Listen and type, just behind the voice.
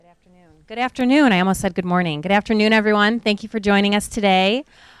afternoon. Good afternoon. I almost said good morning. Good afternoon, everyone. Thank you for joining us today.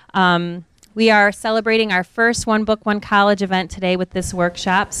 We are celebrating our first One Book, One College event today with this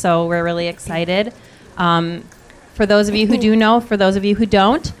workshop, so we're really excited. For those of you who do know, for those of you who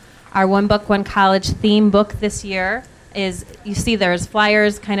don't, our One Book, One College theme book this year is, you see there's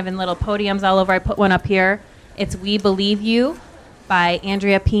flyers kind of in little podiums all over. I put one up here. It's We Believe You by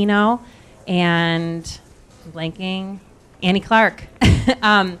Andrea Pino and Annie Clark.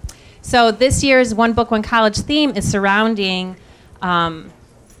 So this year's One Book, One College theme is surrounding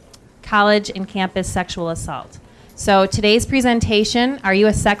college and campus sexual assault. So today's presentation, Are You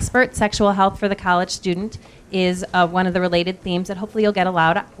A Sexpert? Sexual Health for the College Student, is one of the related themes that hopefully you'll get a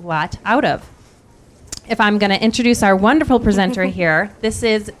lot out of. If I'm going to introduce our wonderful presenter here, this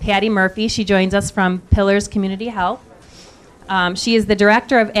is Patty Murphy. She joins us from Pillars Community Health. She is the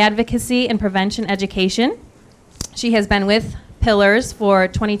Director of Advocacy and Prevention Education. She has been with Pillars for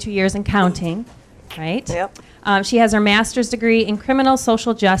 22 years and counting, right? Yep. She has her master's degree in criminal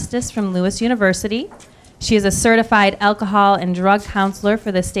social justice from Lewis University. She is a certified alcohol and drug counselor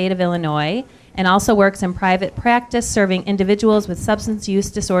for the state of Illinois and also works in private practice serving individuals with substance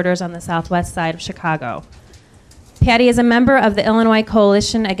use disorders on the southwest side of Chicago. Patty is a member of the Illinois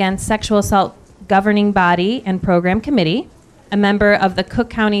Coalition Against Sexual Assault Governing Body and Program Committee, a member of the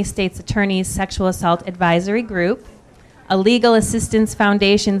Cook County State's Attorney's Sexual Assault Advisory Group, a Legal Assistance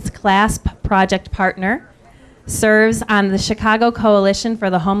Foundation's CLASP project partner, serves on the Chicago Coalition for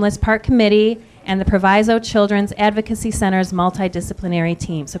the Homeless Park Committee and the Proviso Children's Advocacy Center's multidisciplinary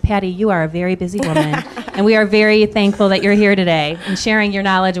team. So Patty, you are a very busy woman, and we are very thankful that you're here today and sharing your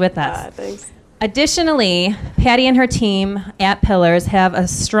knowledge with us. Thanks. Additionally, Patty and her team at Pillars have a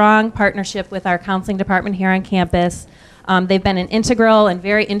strong partnership with our counseling department here on campus. They've been an integral and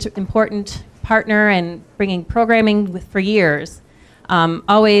very important partner and bringing programming for years,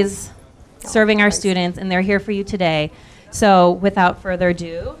 always serving our students, and they're here for you today. So without further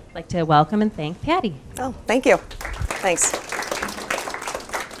ado, I'd like to welcome and thank Patty. Oh, thank you. Thanks.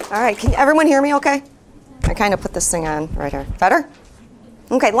 All right, can everyone hear me okay? I kind of put this thing on right here. Better?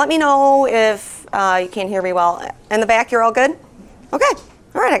 Okay, let me know if you can't hear me well. In the back, you're all good? Okay,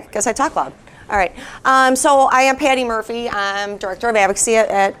 all right, I guess I talk loud. All right, so I am Patty Murphy. I'm Director of Advocacy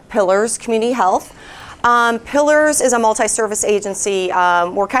at Pillars Community Health. Pillars is a multi-service agency.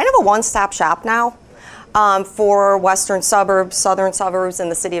 We're kind of a one-stop shop now for western suburbs, southern suburbs,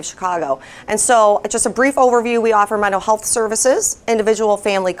 and the city of Chicago. And so just a brief overview, we offer mental health services, individual,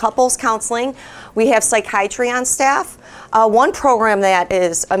 family, couples counseling. We have psychiatry on staff. One program that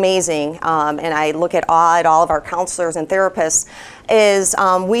is amazing, and I look at all of our counselors and therapists, is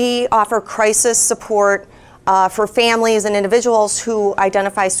we offer crisis support for families and individuals who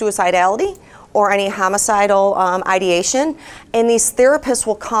identify suicidality or any homicidal ideation. And these therapists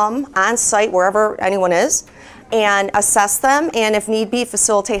will come on site wherever anyone is and assess them, and if need be,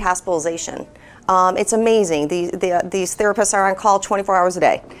 facilitate hospitalization. It's amazing. These therapists are on call 24 hours a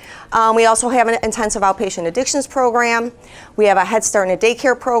day. We also have an intensive outpatient addictions program. We have a Head Start and a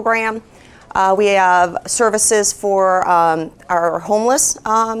daycare program. We have services for our homeless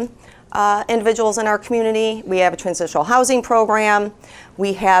individuals in our community. We have a transitional housing program.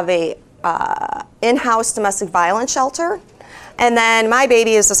 We have a in-house domestic violence shelter. And then my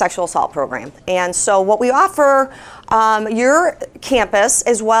baby is the sexual assault program. And so what we offer your campus,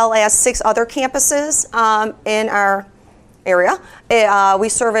 as well as 6 other campuses in our area, we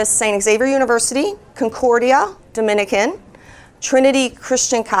service St. Xavier University, Concordia, Dominican, Trinity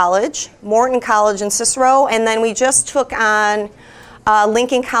Christian College, Morton College in Cicero, and then we just took on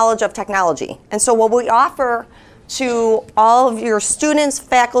Lincoln College of Technology. And so what we offer to all of your students,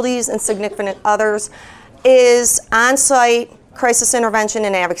 faculties, and significant others is on-site crisis intervention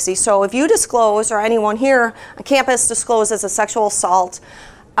and advocacy. So if you disclose, or anyone here on campus discloses a sexual assault,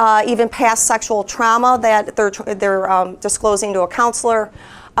 even past sexual trauma that they're disclosing to a counselor,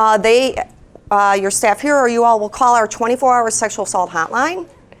 your staff here or you all will call our 24-hour sexual assault hotline,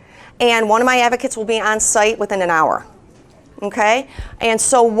 and one of my advocates will be on site within an hour. Okay, and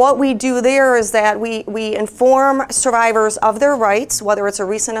so what we do there is that we inform survivors of their rights, whether it's a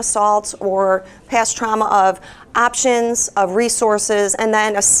recent assault or past trauma, of options, of resources, and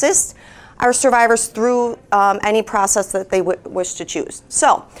then assist our survivors through any process that they wish to choose.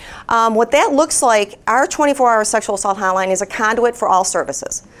 So what that looks like, our 24-hour sexual assault hotline is a conduit for all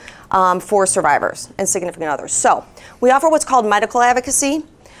services for survivors and significant others. So we offer what's called medical advocacy.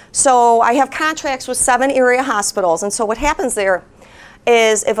 So I have contracts with 7 area hospitals, and so what happens there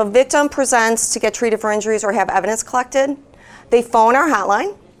is if a victim presents to get treated for injuries or have evidence collected, they phone our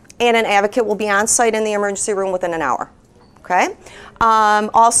hotline, and an advocate will be on site in the emergency room within an hour. Okay.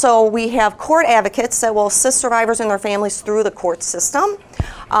 Also, we have court advocates that will assist survivors and their families through the court system.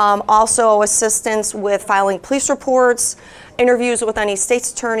 Also, assistance with filing police reports, interviews with any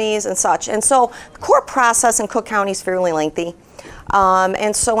state's attorneys and such. And so the court process in Cook County is fairly lengthy.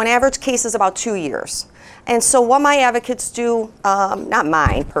 And so an average case is about 2 years. And so what my advocates do, not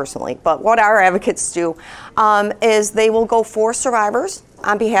mine personally, but what our advocates do, is they will go for survivors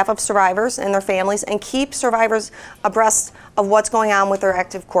on behalf of survivors and their families and keep survivors abreast of what's going on with their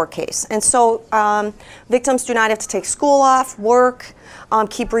active court case. And so victims do not have to take school off, work,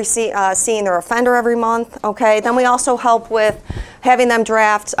 keep seeing their offender every month. Okay. Then we also help with having them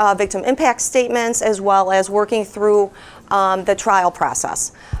draft victim impact statements as well as working through the trial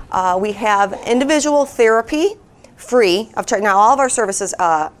process. We have individual therapy free of charge. Now all of our services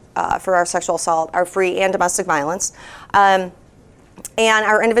for our sexual assault are free and domestic violence. And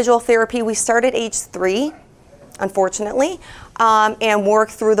our individual therapy, we start at age 3, unfortunately, and work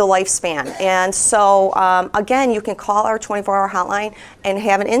through the lifespan. And so, again, you can call our 24-hour hotline and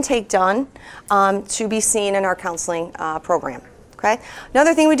have an intake done to be seen in our counseling program. Okay.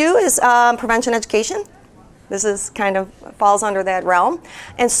 Another thing we do is prevention education. This is kind of falls under that realm.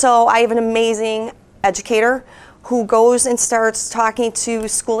 And so I have an amazing educator who goes and starts talking to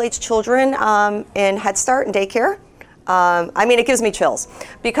school-age children in Head Start and daycare. I mean, it gives me chills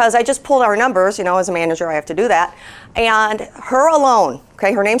because I just pulled our numbers, you know, as a manager, I have to do that. And her alone,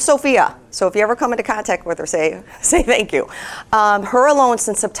 okay, her name's Sophia. So if you ever come into contact with her, say thank you. Her alone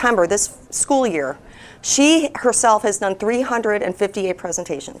since September, this school year, she herself has done 358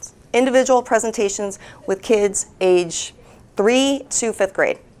 presentations, individual presentations with kids age 3 to 5th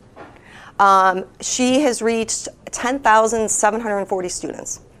grade. She has reached 10,740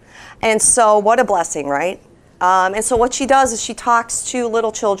 students. And so what a blessing, right? And so what she does is she talks to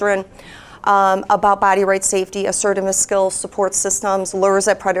little children about body right safety, assertiveness skills, support systems, lures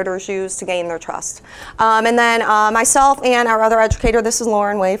that predators use to gain their trust. And then myself and our other educator, this is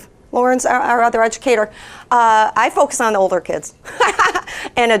Lauren, wave. Lauren's our other educator. I focus on the older kids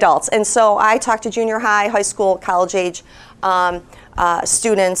and adults. And so I talk to junior high, high school, college age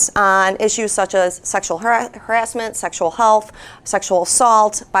students on issues such as sexual harassment, sexual health, sexual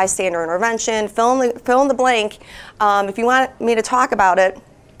assault, bystander intervention, fill in the blank. If you want me to talk about it,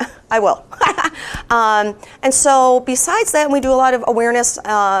 I will. And so besides that, we do a lot of awareness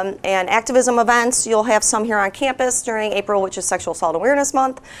and activism events. You'll have some here on campus during April, which is Sexual Assault Awareness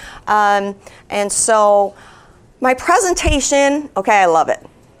Month. And so my presentation, okay, I love it.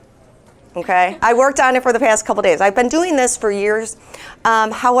 Okay, I worked on it for the past couple days. I've been doing this for years.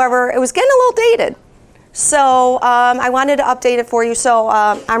 However, it was getting a little dated. So I wanted to update it for you. So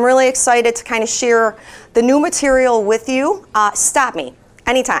I'm really excited to kind of share the new material with you. Stop me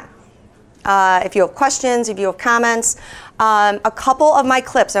anytime. If you have questions, if you have comments. A couple of my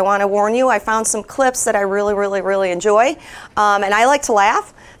clips, I want to warn you, I found some clips that I really enjoy. And I like to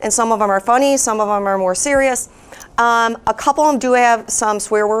laugh, and some of them are funny, some of them are more serious. A couple of them do have some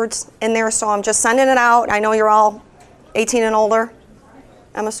swear words in there, so I'm just sending it out. I know you're all 18 and older,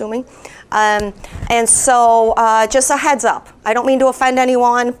 I'm assuming. And so just a heads up. I don't mean to offend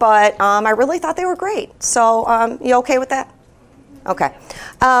anyone, but I really thought they were great. So you okay with that? Okay.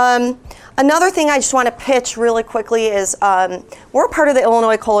 Another thing I just want to pitch really quickly is we're part of the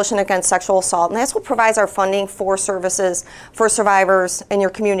Illinois Coalition Against Sexual Assault, and that's what provides our funding for services for survivors in your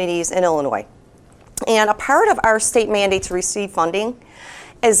communities in Illinois. And a part of our state mandate to receive funding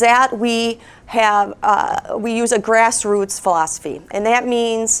is that we use a grassroots philosophy, and that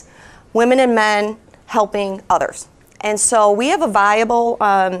means women and men helping others. And so we have a viable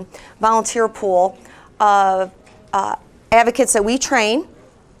volunteer pool of advocates that we train,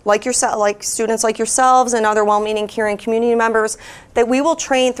 like students like yourselves and other well-meaning, caring community members, that we will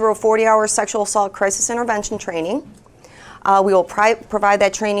train through a 40-hour sexual assault crisis intervention training. We will provide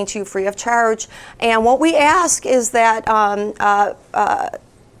that training to you free of charge. And what we ask is that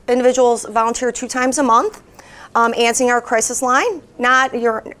individuals volunteer 2 times a month, answering our crisis line.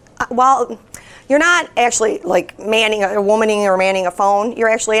 You're not actually like manning or manning a phone. You're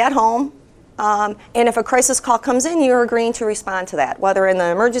actually at home. And if a crisis call comes in, you're agreeing to respond to that, whether in the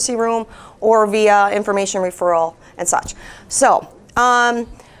emergency room or via information referral and such. So,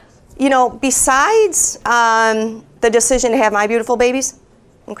 besides the decision to have my beautiful babies,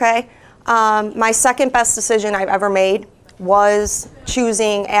 okay, my second best decision I've ever made was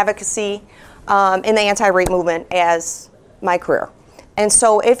choosing advocacy in the anti-rape movement as my career. And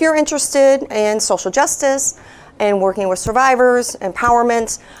so if you're interested in social justice in working with survivors,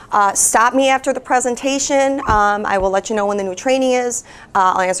 empowerment. Stop me after the presentation. I will let you know when the new training is.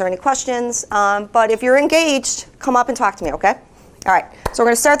 I'll answer any questions. But if you're engaged, come up and talk to me, okay? All right, so we're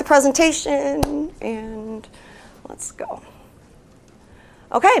going to start the presentation, and let's go.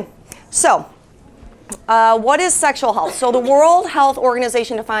 Okay, so what is sexual health? So the World Health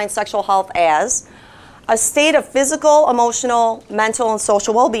Organization defines sexual health as a state of physical, emotional, mental, and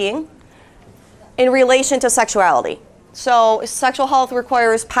social well-being in relation to sexuality. So sexual health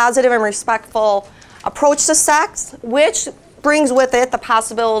requires positive and respectful approach to sex, which brings with it the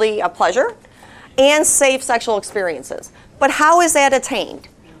possibility of pleasure and safe sexual experiences. But how is that attained?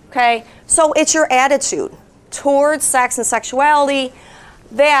 Okay, so it's your attitude towards sex and sexuality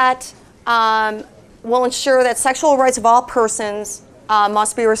that will ensure that sexual rights of all persons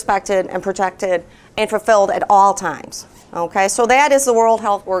must be respected and protected and fulfilled at all times. Okay, so that is the World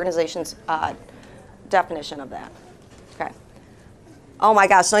Health Organization's definition of that. Okay. Oh my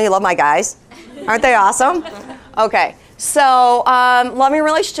gosh, don't you love my guys? Aren't they awesome? Okay, so loving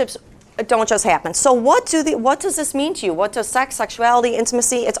relationships don't just happen. So what does this mean to you? What does sex, sexuality,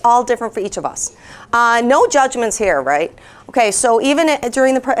 intimacy? It's all different for each of us. No judgments here, right? Okay, so even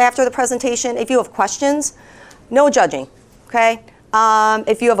after the presentation, if you have questions, no judging. Okay,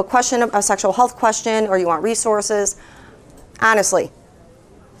 if you have a question, a sexual health question, or you want resources, honestly,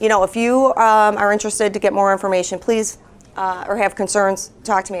 you know, if you are interested to get more information, please, or have concerns,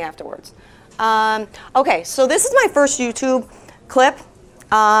 talk to me afterwards. Okay, so this is my first YouTube clip.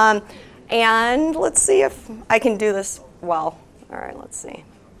 And let's see if I can do this well. All right, let's see.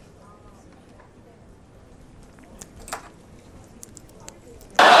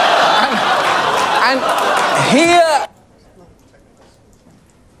 And here...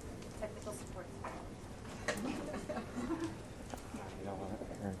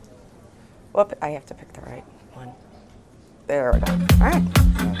 Whoop, I have to pick the right one. There we go. All right.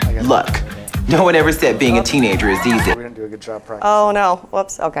 Look, no one ever said being a teenager is easy. We didn't do a good job practicing. Oh no,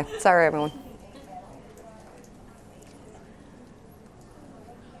 whoops, okay. Sorry everyone.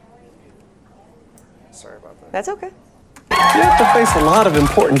 Sorry about that. That's okay. You have to face a lot of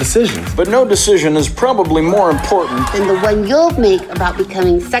important decisions, but no decision is probably more important than the one you'll make about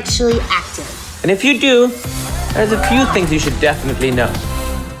becoming sexually active. And if you do, there's a few things you should definitely know.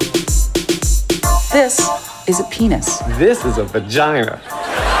 This is a penis. This is a vagina.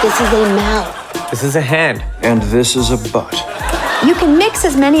 This is a mouth. This is a hand. And this is a butt. You can mix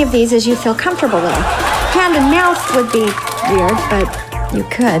as many of these as you feel comfortable with. Hand and mouth would be weird, but you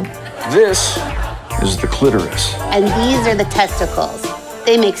could. This is the clitoris. And these are the testicles.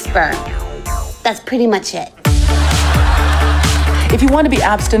 They make sperm. That's pretty much it. If you want to be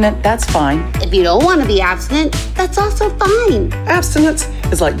abstinent, that's fine. If you don't want to be abstinent, that's also fine. Abstinence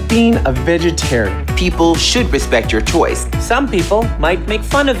is like being a vegetarian. People should respect your choice. Some people might make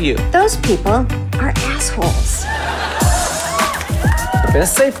fun of you. Those people are assholes. The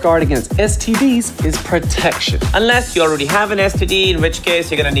best safeguard against STDs is protection. Unless you already have an STD, in which case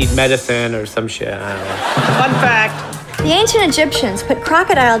you're gonna need medicine or some shit. I don't know. Fun fact. The ancient Egyptians put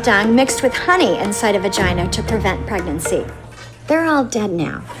crocodile dung mixed with honey inside a vagina to prevent pregnancy. They're all dead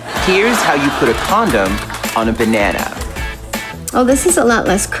now. Here's how you put a condom on a banana. Oh, this is a lot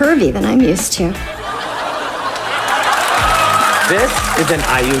less curvy than I'm used to. This is an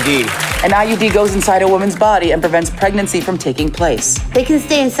IUD. An IUD goes inside a woman's body and prevents pregnancy from taking place. They can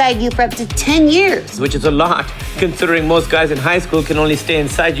stay inside you for up to 10 years. Which is a lot, considering most guys in high school can only stay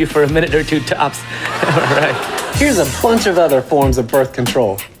inside you for a minute or two tops. All right. Here's a bunch of other forms of birth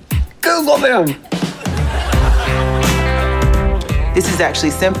control. Google them. This is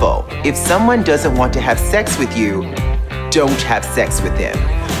actually simple. If someone doesn't want to have sex with you, don't have sex with them.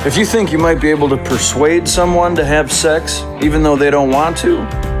 If you think you might be able to persuade someone to have sex, even though they don't want to,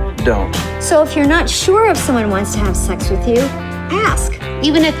 don't. So if you're not sure if someone wants to have sex with you, ask.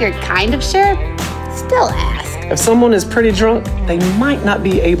 Even if you're kind of sure, still ask. If someone is pretty drunk, they might not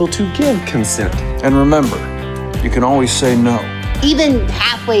be able to give consent. And remember, you can always say no. Even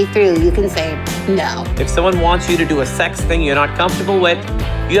halfway through, you can say no. If someone wants you to do a sex thing you're not comfortable with,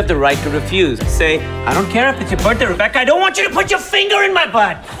 you have the right to refuse. Say, I don't care if it's your birthday, Rebecca. I don't want you to put your finger in my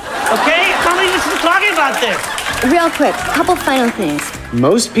butt. Okay? I can't believe this is talking about this. Real quick, couple final things.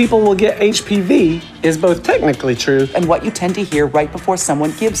 Most people will get HPV is both technically true. And what you tend to hear right before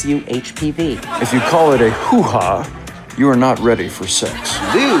someone gives you HPV. If you call it a hoo-ha, you are not ready for sex.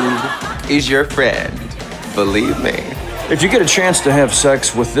 Lube is your friend. Believe me. If you get a chance to have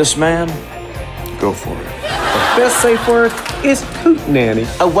sex with this man, go for it. The best safe word is hootenanny.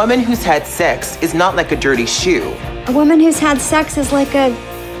 A woman who's had sex is not like a dirty shoe. A woman who's had sex is like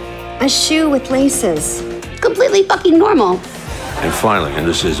a shoe with laces. completely fucking normal. And finally, and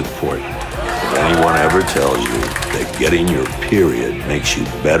this is important, if anyone ever tells you that getting your period makes you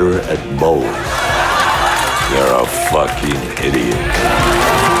better at bowling, they're a fucking idiot.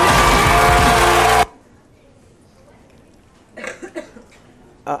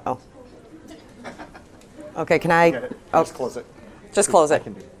 Uh-oh. Okay, can I? Just close it. Just close it.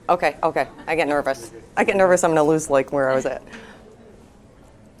 can do it. Okay, okay. I get nervous. I'm going to lose like where I was at.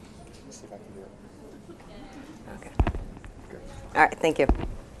 See if I can do it. Okay. All right, thank you.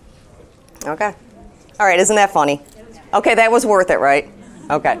 Okay. All right, isn't that funny? Okay, that was worth it, right?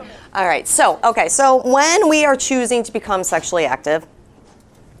 Okay. All right. So when we are choosing to become sexually active,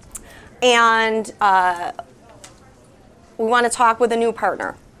 and we want to talk with a new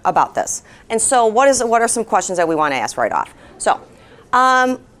partner about this. And so what are some questions that we want to ask right off? So,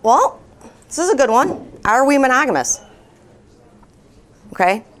 well, this is a good one. Are we monogamous?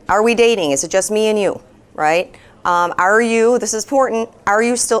 Okay. Are we dating? Is it just me and you? Right? Are you, this is important, are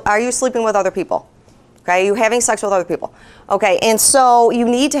you sleeping with other people? Okay, are you having sex with other people? Okay, and so you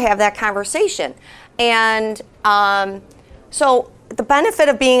need to have that conversation. And so the benefit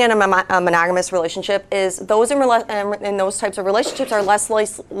of being in a monogamous relationship is those in those types of relationships are less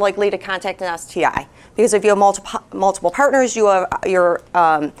likely to contract an STI, because if you have multiple partners, you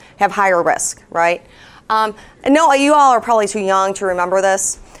have higher risk, right? And no, you all are probably too young to remember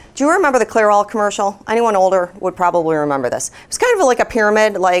this. Do you remember the Clairol commercial? Anyone older would probably remember this. It was kind of like a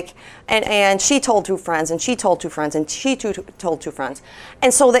pyramid, and she told two friends, and she told two friends, and she told two friends.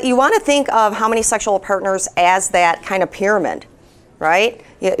 And so that you want to think of how many sexual partners as that kind of pyramid, right?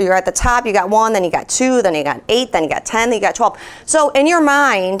 You're at the top, you got one, then you got two, then you got 8, then you got 10, then you got 12. So in your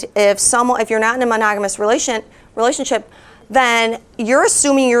mind, if you're not in a monogamous relationship, then you're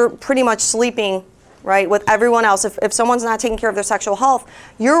assuming you're pretty much sleeping, right, with everyone else. If someone's not taking care of their sexual health,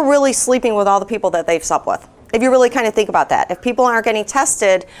 you're really sleeping with all the people that they've slept with. If you really kind of think about that. If people aren't getting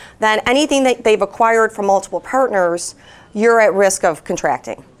tested, then anything that they've acquired from multiple partners, you're at risk of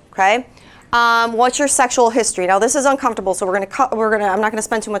contracting, okay? What's your sexual history? Now this is uncomfortable, so I'm not gonna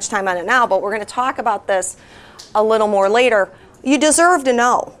spend too much time on it now, but we're gonna talk about this a little more later. You deserve to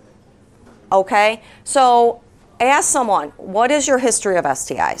know, okay? So ask someone, what is your history of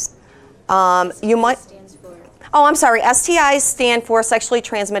STIs? You might. Oh, I'm sorry. STIs stand for sexually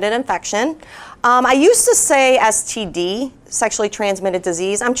transmitted infection. I used to say STD, sexually transmitted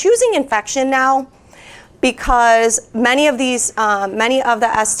disease. I'm choosing infection now because many of the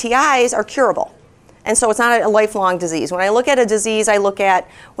STIs are curable, and so it's not a lifelong disease. When I look at a disease, I look at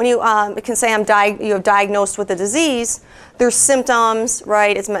when you can say you have diagnosed with a disease. There's symptoms,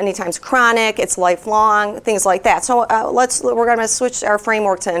 right? It's many times chronic, it's lifelong, things like that. So we're going to switch our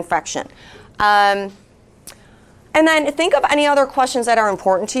framework to infection. And then think of any other questions that are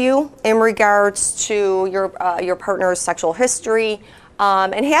important to you in regards to your partner's sexual history,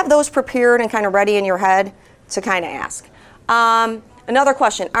 and have those prepared and kind of ready in your head to kind of ask. Another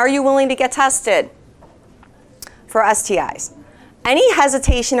question, are you willing to get tested for STIs? Any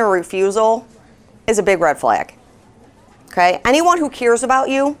hesitation or refusal is a big red flag. Okay, anyone who cares about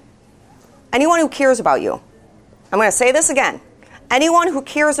you, I'm going to say this again, anyone who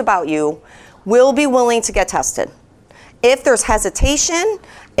cares about you will be willing to get tested. If there's hesitation,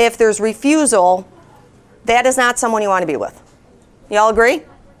 if there's refusal, that is not someone you want to be with. Y'all agree?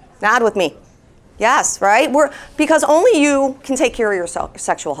 Nod with me. Yes, right? Because only you can take care of your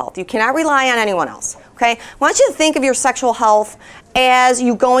sexual health. You cannot rely on anyone else, okay? I want you to think of your sexual health as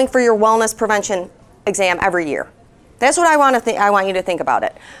you going for your wellness prevention exam every year. That's what I want you to think about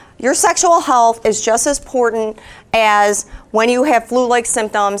it. Your sexual health is just as important as when you have flu-like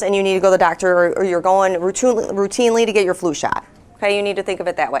symptoms and you need to go to the doctor, or you're going routinely to get your flu shot. Okay, you need to think of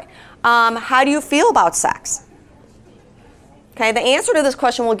it that way. How do you feel about sex? Okay, the answer to this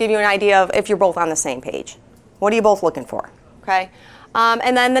question will give you an idea of if you're both on the same page. What are you both looking for? Okay,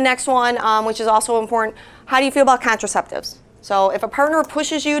 and then the next one, which is also important, how do you feel about contraceptives? So if a partner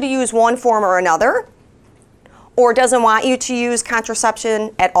pushes you to use one form or another, or doesn't want you to use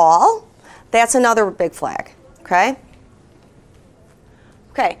contraception at all, that's another big flag, okay?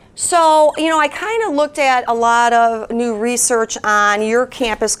 Okay, so, I kind of looked at a lot of new research on your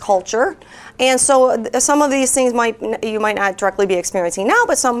campus culture, and so some of these things you might not directly be experiencing now,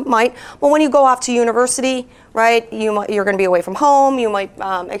 but some might. Well, when you go off to university, right, you're going to be away from home, you might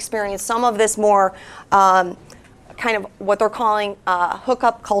experience some of this more kind of what they're calling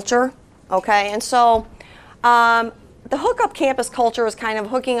hookup culture, okay? And so the hookup campus culture is kind of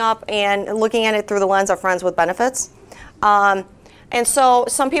hooking up and looking at it through the lens of friends with benefits. And so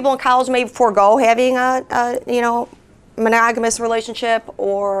some people in college may forego having monogamous relationship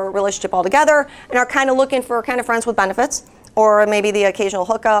or relationship altogether and are kind of looking for kind of friends with benefits or maybe the occasional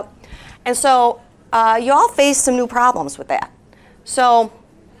hookup. And so you all face some new problems with that. So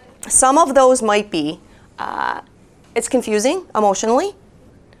some of those might be, it's confusing emotionally.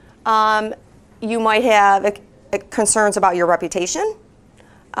 You might have concerns about your reputation.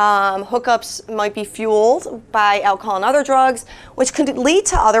 Hookups might be fueled by alcohol and other drugs, which could lead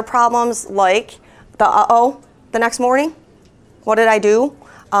to other problems like the next morning. What did I do?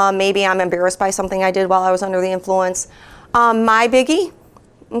 Maybe I'm embarrassed by something I did while I was under the influence. My biggie,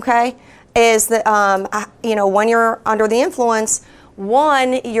 okay, is that, when you're under the influence,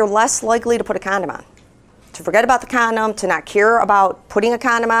 one, you're less likely to put a condom on. To forget about the condom, to not care about putting a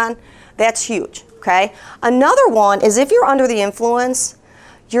condom on, that's huge, okay? Another one is if you're under the influence,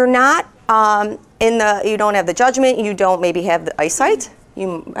 you're not you don't have the judgment, you don't maybe have the eyesight,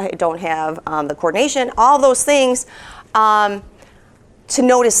 you don't have the coordination, all those things to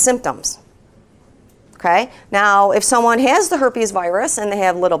notice symptoms. Okay. Now, if someone has the herpes virus and they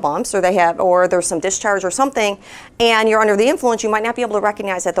have little bumps, or there's some discharge or something, and you're under the influence, you might not be able to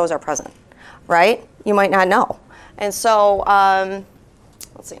recognize that those are present, right? You might not know. And so,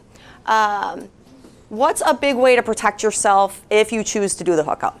 let's see. What's a big way to protect yourself if you choose to do the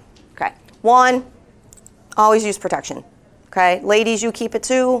hookup? Okay. One, always use protection. Okay. Ladies, you keep it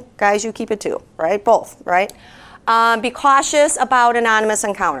too. Guys, you keep it too. Right? Both. Right? Be cautious about anonymous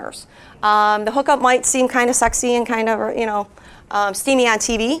encounters. The hookup might seem kind of sexy and kind of, steamy on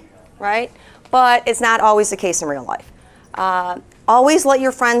TV, right? But it's not always the case in real life. Always let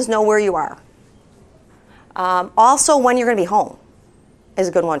your friends know where you are. Also, when you're going to be home is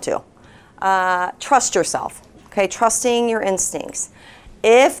a good one too. Trust yourself, okay? Trusting your instincts.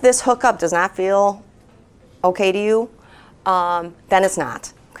 If this hookup does not feel okay to you, then it's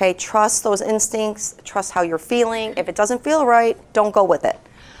not, okay? Trust those instincts, trust how you're feeling. If it doesn't feel right, don't go with it.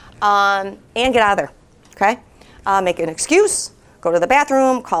 And get out of there, okay? Make an excuse, go to the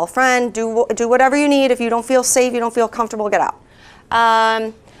bathroom, call a friend, do whatever you need. If you don't feel safe, you don't feel comfortable, get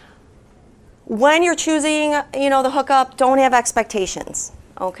out. When you're choosing, the hookup, don't have expectations,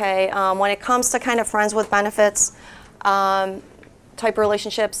 okay? When it comes to kind of friends with benefits type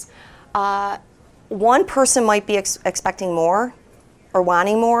relationships, one person might be expecting more or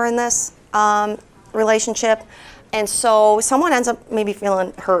wanting more in this relationship. And so someone ends up maybe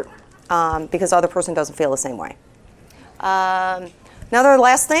feeling hurt because the other person doesn't feel the same way. Another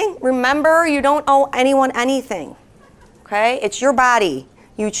last thing, remember you don't owe anyone anything, okay? It's your body.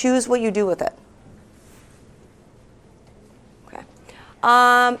 You choose what you do with it. Okay.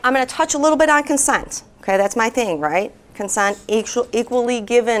 I'm going to touch a little bit on consent, okay? That's my thing, right? Consent, equally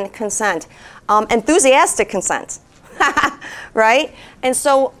given consent, enthusiastic consent. Right? And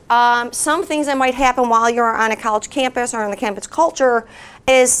so some things that might happen while you're on a college campus or in the campus culture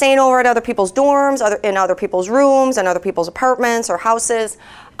is staying over at other people's dorms, in other people's rooms, and other people's apartments or houses,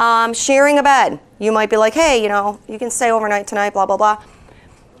 sharing a bed. You might be like, hey, you can stay overnight tonight, blah, blah, blah.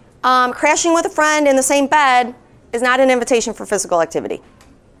 Crashing with a friend in the same bed is not an invitation for physical activity.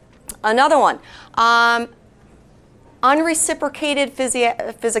 Another one, unreciprocated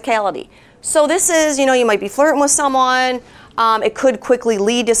physicality. So this is, you might be flirting with someone. It could quickly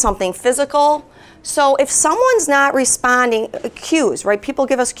lead to something physical. So if someone's not responding, cues, right? People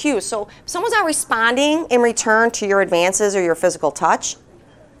give us cues. So if someone's not responding in return to your advances or your physical touch,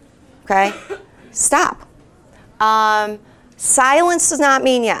 okay, stop. Silence does not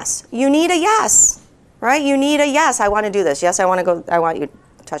mean yes. You need a yes, right? You need a yes. I want to do this. Yes, I want to go. I want you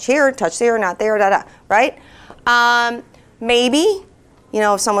to touch here, touch there, not there, right? Maybe.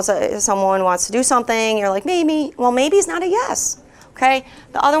 If someone wants to do something, you're like, maybe. Well, maybe is not a yes, okay?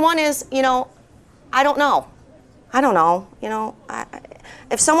 The other one is, I don't know. I don't know.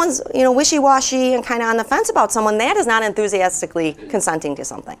 If someone's, wishy-washy and kind of on the fence about someone, that is not enthusiastically consenting to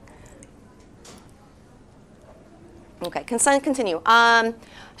something. Okay, consent, continue.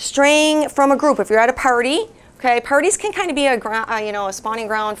 Straying from a group. If you're at a party, okay, parties can kind of be a spawning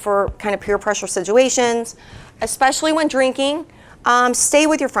ground for kind of peer pressure situations, especially when drinking. Stay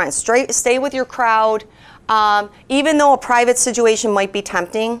with your friends, stay with your crowd, even though a private situation might be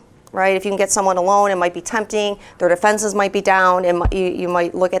tempting, right? If you can get someone alone, it might be tempting. Their defenses might be down, and you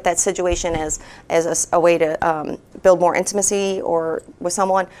might look at that situation as a way to build more intimacy or with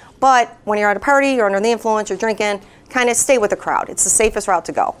someone. But when you're at a party, you're under the influence, you're drinking, kind of stay with the crowd. It's the safest route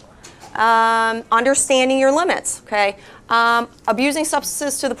to go. Understanding your limits, okay? Abusing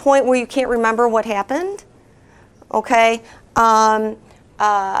substances to the point where you can't remember what happened, okay? Does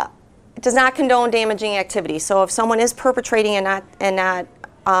not condone damaging activity. So if someone is perpetrating and not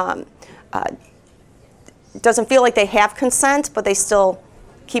doesn't feel like they have consent, but they still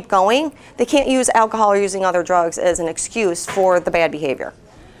keep going, they can't use alcohol or using other drugs as an excuse for the bad behavior.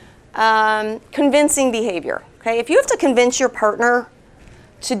 Convincing behavior. Okay, if you have to convince your partner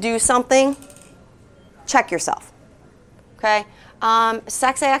to do something, check yourself. Okay,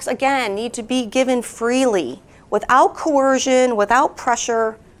 sex acts again need to be given freely, without coercion, without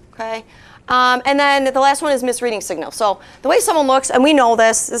pressure. Okay, and then the last one is misreading signals. So the way someone looks, and we know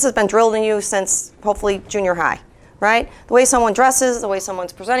this has been drilled in you since hopefully junior high, right? The way someone dresses, the way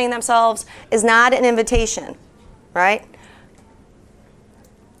someone's presenting themselves is not an invitation, right?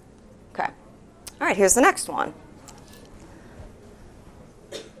 Okay. All right, here's the next one.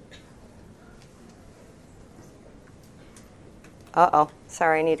 Uh-oh.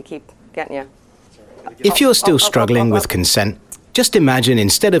 Sorry, I need to keep getting you. If you're still struggling with consent, just imagine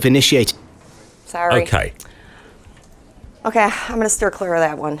instead of initiating... Sorry. Okay. Okay, I'm going to steer clear of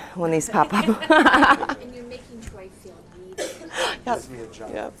that one when these pop up. And you're making Troy feel needed. Yes.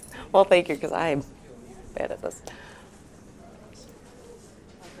 Yeah. Well, thank you, because I'm bad at this.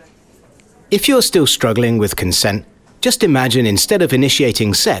 If you're still struggling with consent, just imagine instead of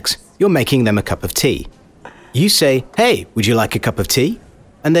initiating sex, you're making them a cup of tea. You say, "Hey, would you like a cup of tea?"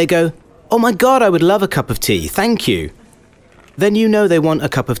 And they go, "Oh my God, I would love a cup of tea, thank you." Then you know they want a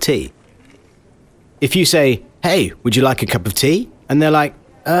cup of tea. If you say, "Hey, would you like a cup of tea?" And they're like,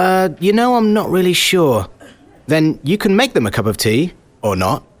 I'm not really sure." Then you can make them a cup of tea, or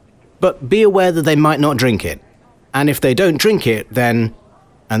not, but be aware that they might not drink it. And if they don't drink it, then,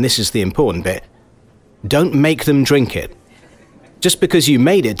 and this is the important bit, don't make them drink it. Just because you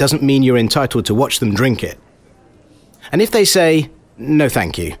made it doesn't mean you're entitled to watch them drink it. And if they say, "No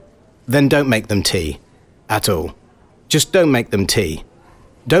thank you," then don't make them tea. At all. Just don't make them tea.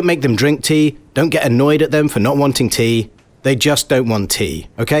 Don't make them drink tea. Don't get annoyed at them for not wanting tea. They just don't want tea,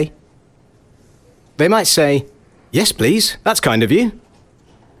 okay? They might say, "Yes, please, that's kind of you."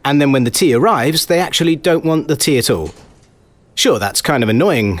 And then when the tea arrives, they actually don't want the tea at all. Sure, that's kind of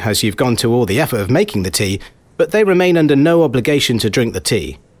annoying as you've gone to all the effort of making the tea, but they remain under no obligation to drink the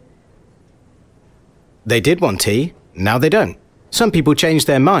tea. They did want tea, now they don't. Some people change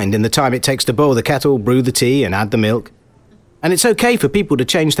their mind in the time it takes to boil the kettle, brew the tea, and add the milk. And it's okay for people to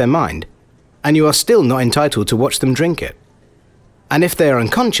change their mind, and you are still not entitled to watch them drink it. And if they are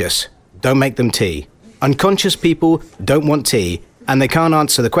unconscious, don't make them tea. Unconscious people don't want tea, and they can't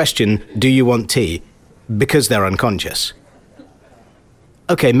answer the question, "Do you want tea?" because they're unconscious.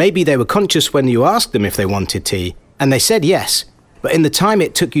 Okay, maybe they were conscious when you asked them if they wanted tea, and they said yes, but in the time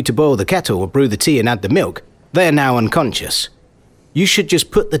it took you to boil the kettle or brew the tea and add the milk, they are now unconscious. You should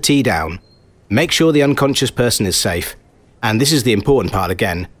just put the tea down, make sure the unconscious person is safe, and this is the important part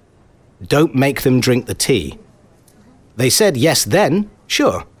again, don't make them drink the tea. They said yes then,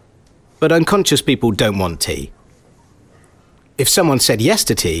 sure, but unconscious people don't want tea. If someone said yes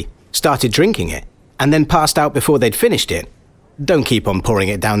to tea, started drinking it, and then passed out before they'd finished it, don't keep on pouring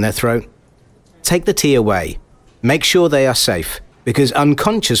it down their throat. Take the tea away. Make sure they are safe, because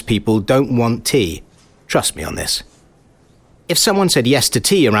unconscious people don't want tea. Trust me on this. If someone said yes to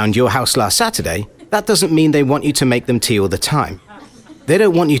tea around your house last Saturday, that doesn't mean they want you to make them tea all the time. They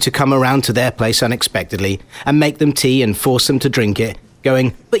don't want you to come around to their place unexpectedly and make them tea and force them to drink it,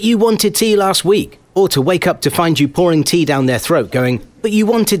 going, "But you wanted tea last week," or to wake up to find you pouring tea down their throat going, "But you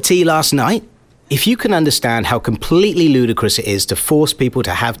wanted tea last night." If you can understand how completely ludicrous it is to force people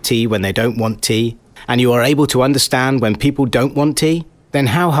to have tea when they don't want tea, and you are able to understand when people don't want tea, then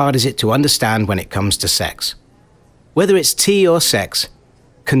how hard is it to understand when it comes to sex? Whether it's tea or sex,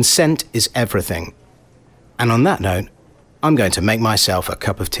 consent is everything. And on that note, I'm going to make myself a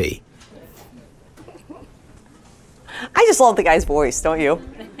cup of tea. I just love the guy's voice, don't you?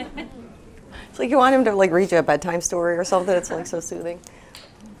 It's like you want him to read you a bedtime story or something. It's so soothing.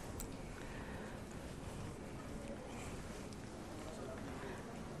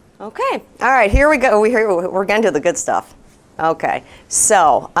 Okay, all right, here we go. We're getting to the good stuff. Okay,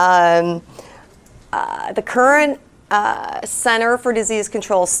 so the current Center for Disease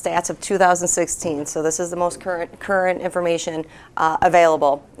Control stats of 2016. So this is the most current information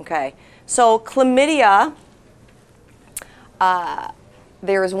available. Okay, so chlamydia.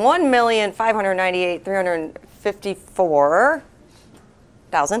 There's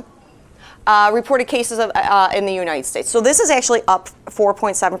 1,598,354,000 reported cases of in the United States. So this is actually up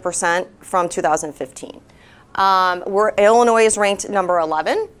 4.7% from 2015. Illinois is ranked number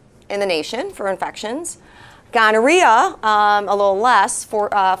 11 in the nation for infections. Gonorrhea, a little less,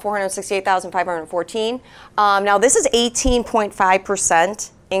 468,514. Now this is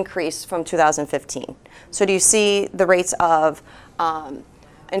 18.5% increase from 2015. So do you see the rates of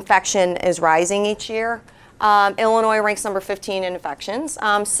infection is rising each year? Illinois ranks number 15 in infections.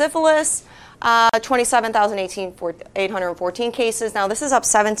 Syphilis, 27,814 cases. Now, this is up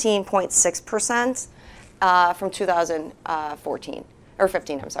 17.6% from 2014, or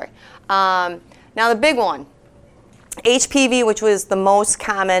 15, I'm sorry. Now, the big one, HPV, which was the most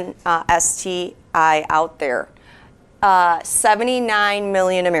common STI out there. 79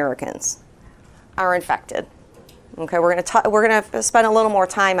 million Americans are infected. Okay, we're gonna spend a little more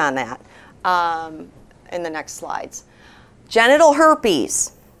time on that in the next slides. Genital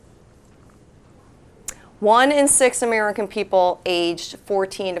herpes. 1 in 6 American people aged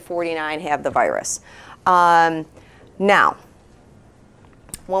 14 to 49 have the virus. Now,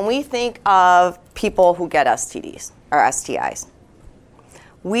 when we think of people who get STDs or STIs,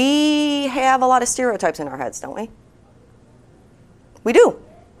 we have a lot of stereotypes in our heads, don't we? We do,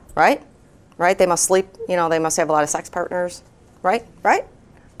 right? Right? They must sleep, they must have a lot of sex partners, right? Right?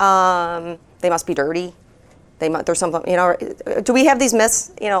 They must be dirty. There's something, do we have these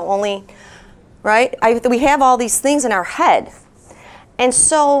myths, only, right? We have all these things in our head. And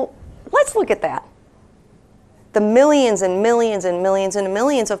so let's look at that. The millions and millions and millions and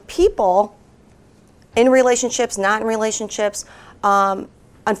millions of people in relationships, not in relationships,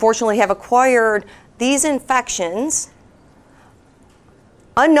 unfortunately have acquired these infections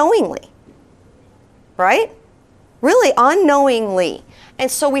unknowingly, right? Really unknowingly. And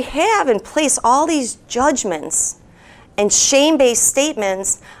so we have in place all these judgments and shame-based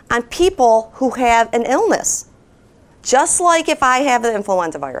statements on people who have an illness. Just like if I have the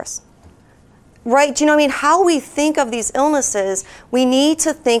influenza virus. Right? Do you know what I mean? How we think of these illnesses, we need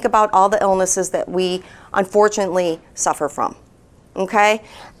to think about all the illnesses that we unfortunately suffer from. Okay?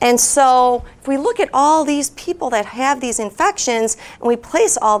 And so if we look at all these people that have these infections and we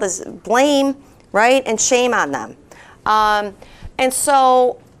place all this blame, right, and shame on them. And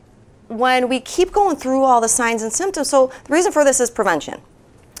so when we keep going through all the signs and symptoms, so the reason for this is prevention.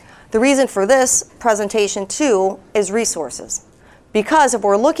 The reason for this presentation too is resources. Because if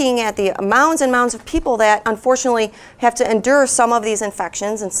we're looking at the mounds and mounds of people that unfortunately have to endure some of these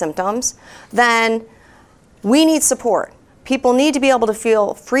infections and symptoms, then we need support. People need to be able to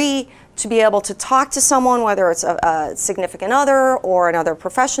feel free to be able to talk to someone, whether it's a significant other or another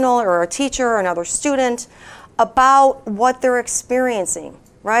professional or a teacher or another student, about what they're experiencing,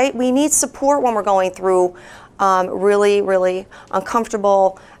 right? We need support when we're going through really, really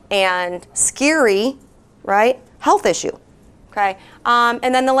uncomfortable and scary, right, health issue. Okay,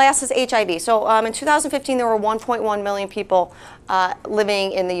 and then the last is HIV. So in 2015, there were 1.1 million people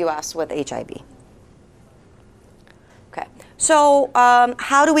living in the U.S. with HIV. Okay, so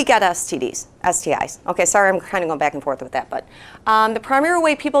how do we get STIs? Okay, sorry, I'm kind of going back and forth with that, but the primary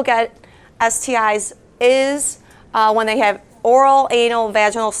way people get STIs is when they have oral, anal,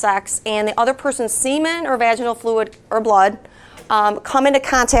 vaginal sex, and the other person's semen or vaginal fluid or blood come into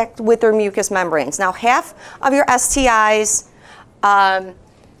contact with their mucous membranes. Now, half of your STIs,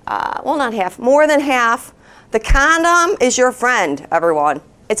 well, not half, more than half, the condom is your friend, everyone.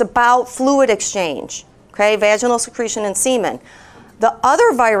 It's about fluid exchange, okay, vaginal secretion and semen. The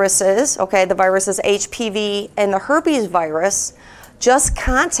other viruses, okay, the viruses HPV and the herpes virus, just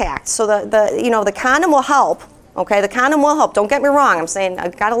contact. So the condom will help, okay, the condom will help. Don't get me wrong, I'm saying I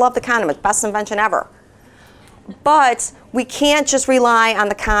gotta love the condom, it's the best invention ever. But we can't just rely on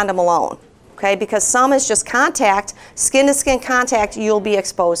the condom alone. Okay, because some is just contact, skin-to-skin contact, you'll be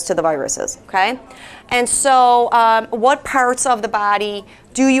exposed to the viruses, okay? And so what parts of the body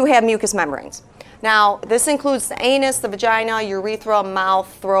do you have mucous membranes? Now, this includes the anus, the vagina, urethra,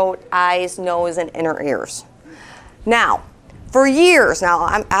 mouth, throat, eyes, nose, and inner ears. Now, for years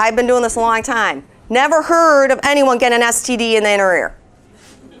now, I've been doing this a long time, never heard of anyone getting an STD in the inner ear.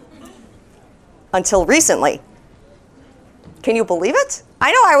 Until recently. Can you believe it?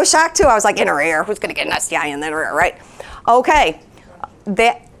 I know, I was shocked too. I was like, inner ear, who's gonna get an STI in the inner ear, right? Okay,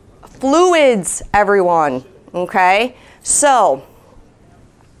 fluids, everyone, okay? So,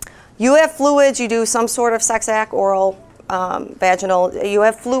 you have fluids, you do some sort of sex act, oral, vaginal, you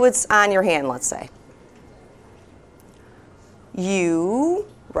have fluids on your hand, let's say. You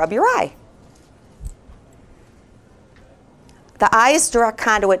rub your eye. The eye is direct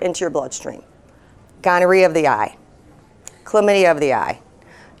conduit into your bloodstream. Gonorrhea of the eye. Chlamydia of the eye.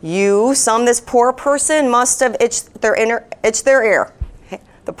 This poor person must have itched their ear.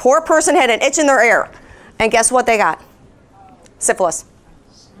 The poor person had an itch in their ear. And guess what they got? Syphilis.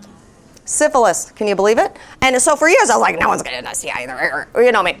 Syphilis, can you believe it? And so for years I was like, no one's getting an STI in their ear,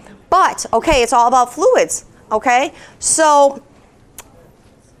 you know me. But, okay, it's all about fluids, okay? So,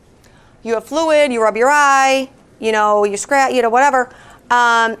 you have fluid, you rub your eye, you scratch, whatever.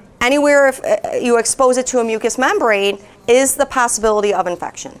 Anywhere if you expose it to a mucous membrane is the possibility of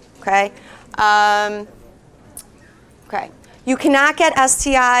infection, okay? Okay. You cannot get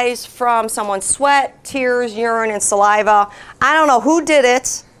STIs from someone's sweat, tears, urine, and saliva. I don't know who did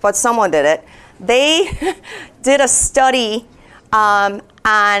it, but someone did it. They did a study on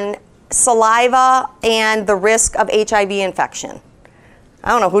saliva and the risk of HIV infection. I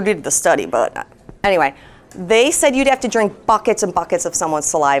don't know who did the study, but anyway, they said you'd have to drink buckets and buckets of someone's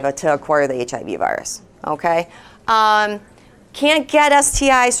saliva to acquire the HIV virus, okay? Can't get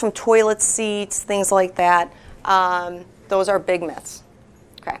STIs from toilet seats, things like that. Those are big myths.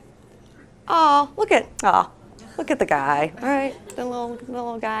 Okay. Look at the guy. All right, the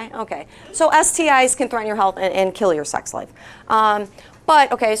little guy. Okay. So STIs can threaten your health and kill your sex life.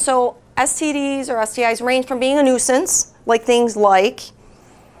 But okay, so STDs or STIs range from being a nuisance, like things like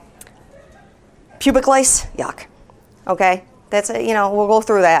pubic lice. Yuck. Okay. That's we'll go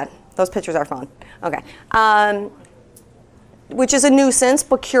through that. Those pictures are fun. Okay. Which is a nuisance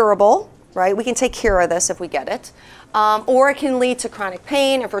but curable. Right? We can take care of this if we get it. Or it can lead to chronic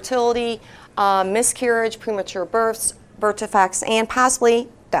pain, infertility, miscarriage, premature births, birth defects, and possibly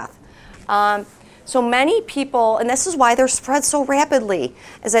death. So many people, and this is why they're spread so rapidly,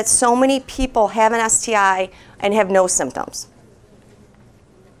 is that so many people have an STI and have no symptoms.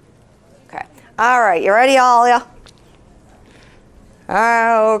 Okay. All right, you ready, all ya?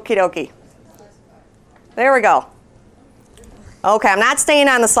 Okie dokie. There we go. Okay, I'm not staying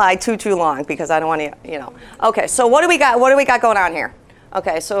on the slide too long because I don't want to, Okay, so what do we got? What do we got going on here?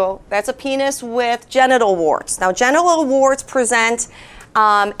 Okay, so that's a penis with genital warts. Now, genital warts present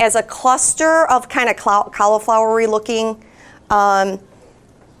as a cluster of kind of cauliflowery looking,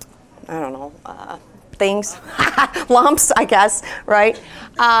 things, lumps, I guess, right?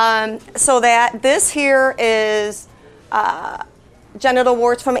 So that this here is genital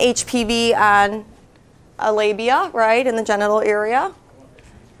warts from HPV on a labia, right, in the genital area.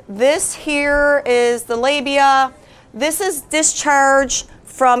 This here is the labia. This is discharge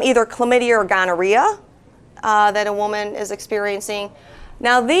from either chlamydia or gonorrhea that a woman is experiencing.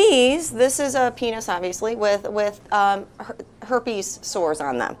 Now this is a penis, obviously, with herpes sores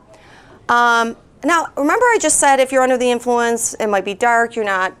on them. Now, remember I just said if you're under the influence, it might be dark, you're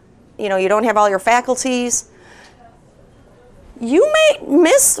not, you don't have all your faculties. You may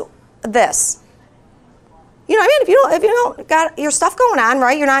miss this. You know what I mean? If you don't got your stuff going on,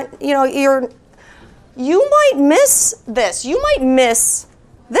 right? You're not, you might miss this. You might miss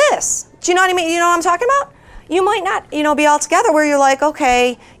this. Do you know what I mean? You know what I'm talking about? You might not, be all together where you're like,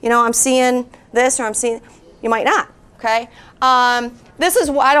 okay, I'm seeing this or I'm seeing, you might not, okay? This is,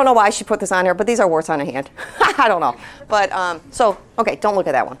 I don't know why she put this on here, but these are warts on a hand. I don't know. But, okay, don't look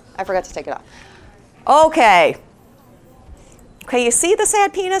at that one. I forgot to take it off. Okay. Okay, you see the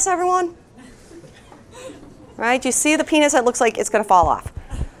sad penis, everyone? Right? You see the penis that looks like it's going to fall off,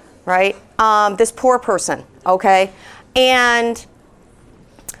 right? This poor person, okay? And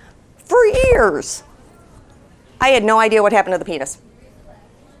for years, I had no idea what happened to the penis.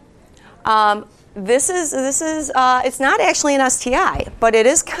 This is it's not actually an STI, but it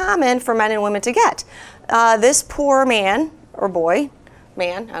is common for men and women to get. This poor man, or boy,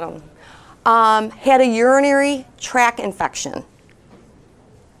 man, I don't know, had a urinary tract infection.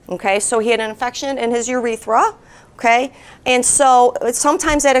 Okay, so he had an infection in his urethra, okay? And so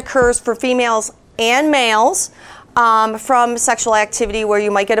sometimes that occurs for females and males from sexual activity where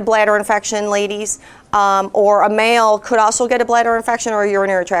you might get a bladder infection, ladies, or a male could also get a bladder infection or a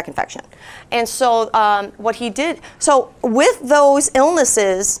urinary tract infection. And so what he did, so with those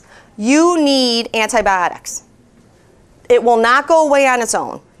illnesses, you need antibiotics. It will not go away on its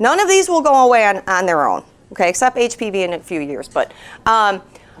own. None of these will go away on their own, okay, except HPV in a few years, but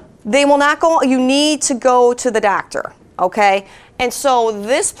they will not go, you need to go to the doctor, okay? And so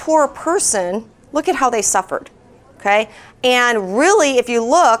this poor person, look at how they suffered, okay? And really, if you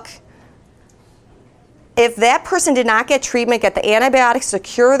look, if that person did not get treatment, get the antibiotics to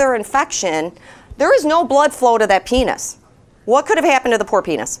cure their infection, there is no blood flow to that penis. What could have happened to the poor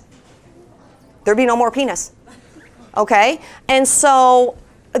penis? There'd be no more penis, okay? And so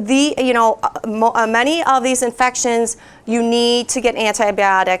many of these infections, you need to get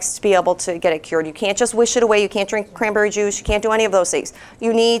antibiotics to be able to get it cured. You can't just wish it away. You can't drink cranberry juice. You can't do any of those things.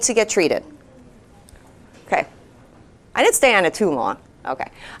 You need to get treated. Okay. I didn't stay on it too long.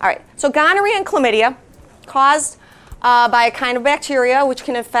 Okay. All right. So gonorrhea and chlamydia caused by a kind of bacteria which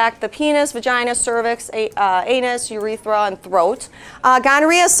can infect the penis, vagina, cervix, anus, urethra, and throat.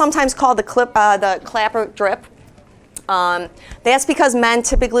 Gonorrhea is sometimes called the clapper drip. That's because men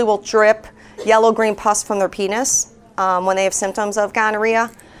typically will drip yellow-green pus from their penis when they have symptoms of gonorrhea.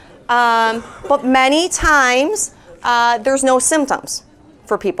 But many times there's no symptoms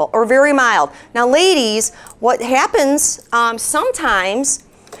for people, or very mild. Now, ladies, what happens sometimes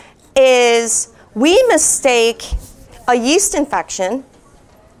is we mistake a yeast infection,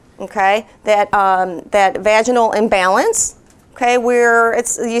 okay, that vaginal imbalance, okay, where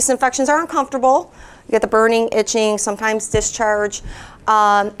yeast infections are uncomfortable. You get the burning, itching, sometimes discharge,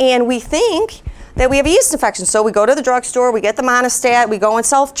 and we think that we have a yeast infection. So we go to the drugstore, we get the monostat, we go and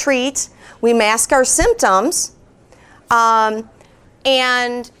self-treat, we mask our symptoms,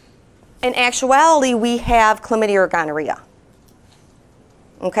 and in actuality, we have chlamydia or gonorrhea.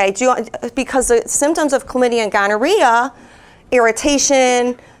 Okay, because the symptoms of chlamydia and gonorrhea,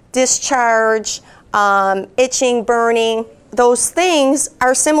 irritation, discharge, itching, burning, those things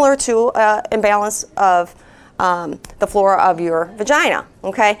are similar to imbalance of the flora of your vagina,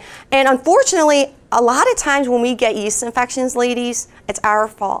 okay? And unfortunately, a lot of times when we get yeast infections, ladies, it's our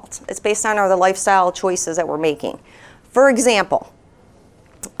fault. It's based on the lifestyle choices that we're making. For example,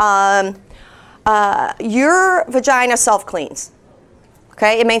 your vagina self-cleans,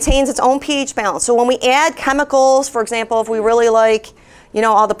 okay? It maintains its own pH balance. So when we add chemicals, for example, if we really like,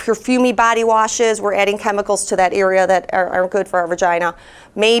 all the perfumey body washes, we're adding chemicals to that area that aren't good for our vagina.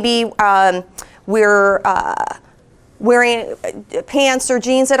 Maybe we're wearing pants or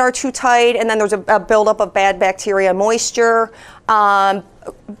jeans that are too tight, and then there's a buildup of bad bacteria and moisture.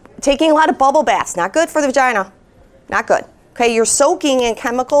 Taking a lot of bubble baths, not good for the vagina, not good. Okay, you're soaking in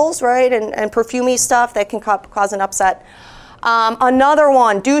chemicals, right, and perfumey stuff that can cause an upset. Another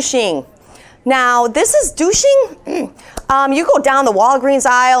one, douching. Now, this is douching. You go down the Walgreens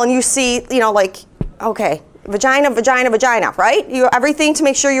aisle and you see, okay, vagina, right? Everything to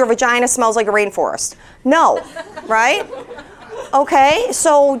make sure your vagina smells like a rainforest. No, right? Okay,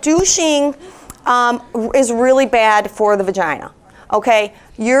 so douching is really bad for the vagina. Okay,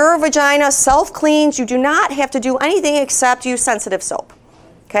 your vagina self-cleans. You do not have to do anything except use sensitive soap.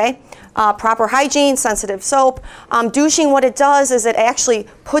 Okay, proper hygiene, sensitive soap. Douching, what it does is it actually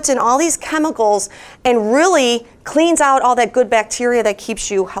puts in all these chemicals and really cleans out all that good bacteria that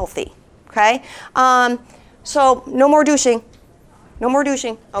keeps you healthy. Okay, so no more douching. No more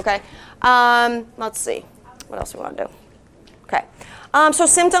douching. Okay, let's see. What else we want to do? Okay, so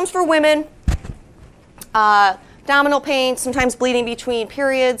symptoms for women. Abdominal pain, sometimes bleeding between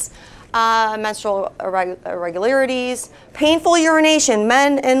periods, menstrual irregularities, painful urination,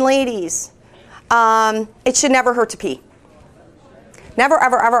 men and ladies. It should never hurt to pee. Never,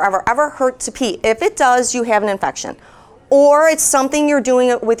 ever, ever, ever, ever hurt to pee. If it does, you have an infection. Or it's something you're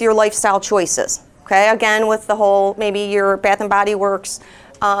doing with your lifestyle choices. Okay, again, with the whole, maybe your Bath & Body Works,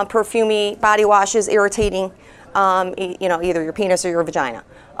 perfumey body wash is irritating, either your penis or your vagina.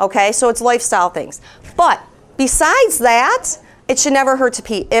 Okay, so it's lifestyle things. But besides that, it should never hurt to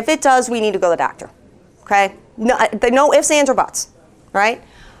pee. If it does, we need to go to the doctor. Okay? No ifs, ands, or buts. Right?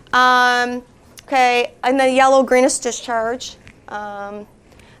 Okay, and then yellow, greenish discharge. And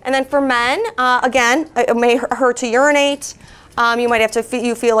then for men, again, it may hurt to urinate. You might have to,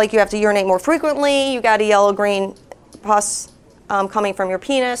 you feel like you have to urinate more frequently. You got a yellow-green pus coming from your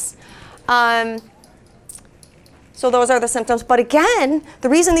penis. So those are the symptoms. But again, the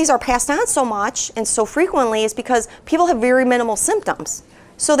reason these are passed on so much and so frequently is because people have very minimal symptoms.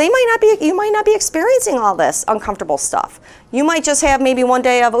 So you might not be experiencing all this uncomfortable stuff. You might just have maybe one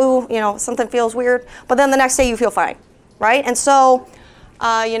day of, something feels weird, but then the next day you feel fine, right? And so,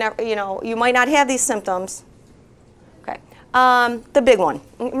 you might not have these symptoms. Okay. The big one.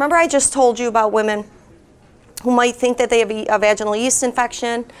 Remember I just told you about women who might think that they have a vaginal yeast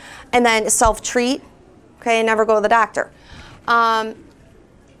infection and then self-treat. Okay, and never go to the doctor.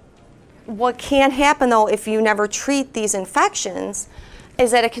 What can happen, though, if you never treat these infections is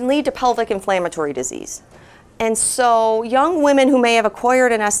that it can lead to pelvic inflammatory disease. And so young women who may have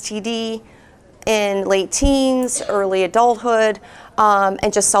acquired an STD in late teens, early adulthood,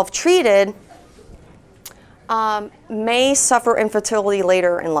 and just self-treated, may suffer infertility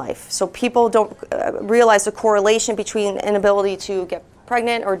later in life. So people don't realize the correlation between inability to get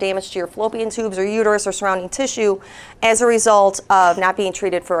pregnant or damage to your fallopian tubes or uterus or surrounding tissue as a result of not being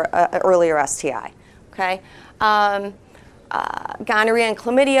treated for an earlier STI. Okay, gonorrhea and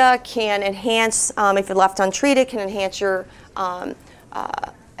chlamydia can enhance, if you're left untreated, can enhance your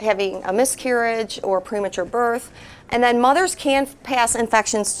having a miscarriage or premature birth. And then mothers can pass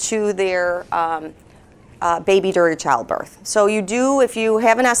infections to their baby during childbirth. So you do, if you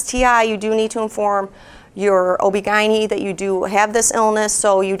have an STI, you do need to inform your OB-GYN that you do have this illness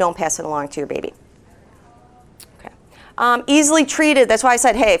so you don't pass it along to your baby. Okay. Easily treated, that's why I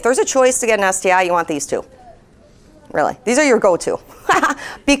said, hey, if there's a choice to get an STI, you want these two. really. These are your go-to.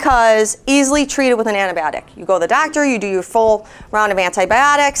 Because easily treated with an antibiotic. You go to the doctor, you do your full round of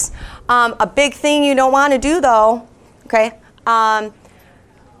antibiotics. A big thing you don't want to do though, okay,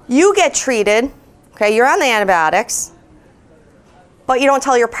 you get treated, okay, you're on the antibiotics, but you don't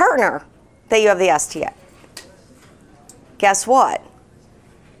tell your partner that you have the STI. Guess what?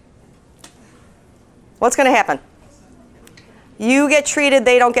 What's going to happen? You get treated,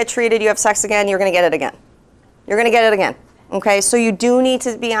 they don't get treated, you have sex again, you're going to get it again. You're going to get it again. Okay, so you do need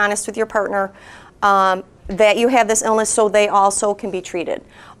to be honest with your partner that you have this illness so they also can be treated.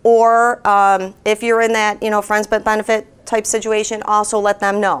 Or if you're in that, friends but benefit type situation, also let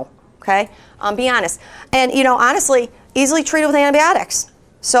them know. Okay, be honest. And honestly, easily treated with antibiotics.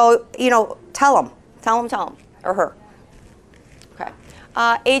 So tell them, or her. Okay,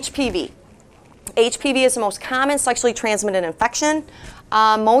 HPV. HPV is the most common sexually transmitted infection.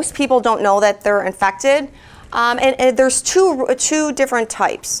 Most people don't know that they're infected. And there's two different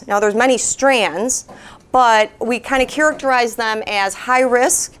types. Now there's many strands, but we kind of characterize them as high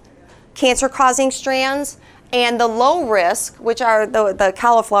risk, cancer-causing strands, and the low risk, which are the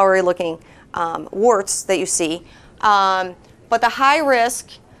cauliflowery looking warts that you see. But the high risk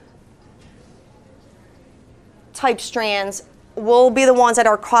type strands will be the ones that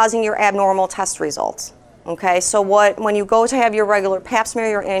are causing your abnormal test results. Okay, so when you go to have your regular pap smear,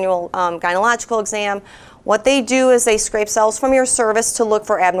 your annual gynecological exam, what they do is they scrape cells from your cervix to look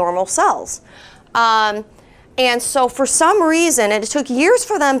for abnormal cells. And so for some reason, and it took years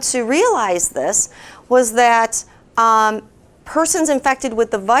for them to realize this, was that persons infected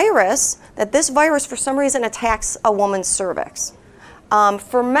with the virus, that this virus for some reason attacks a woman's cervix.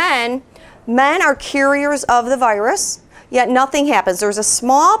 For men are carriers of the virus, yet nothing happens. There's a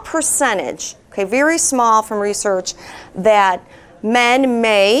small percentage, okay, very small from research, that men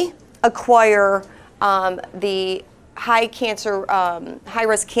may acquire the high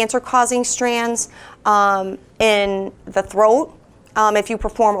risk cancer-causing strands in the throat if you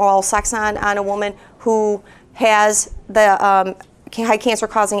perform oral sex on a woman who has the high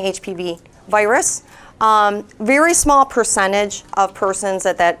cancer-causing HPV virus. Very small percentage of persons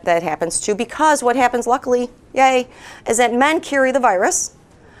that happens to, because what happens, luckily, yay, is that men carry the virus,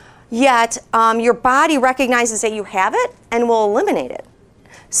 yet your body recognizes that you have it and will eliminate it.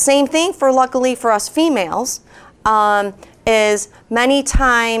 Same thing luckily for us females, is many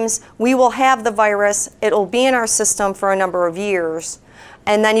times we will have the virus, it'll be in our system for a number of years,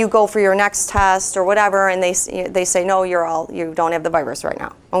 and then you go for your next test or whatever, and they say, no, you don't have the virus right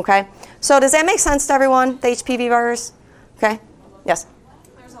now, okay? So does that make sense to everyone, the HPV virus? Okay, yes?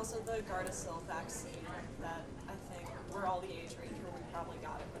 There's also the Gardasil vaccine that I think we're all the age range where we probably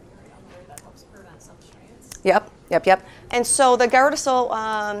got it when we were younger, that helps prevent some strains. Yep. And so the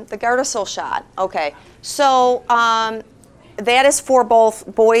Gardasil shot, okay. So that is for both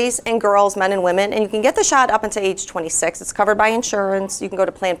boys and girls, men and women, and you can get the shot up until age 26. It's covered by insurance. You can go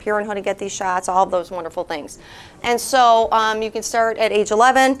to Planned Parenthood and get these shots, all of those wonderful things. And so you can start at age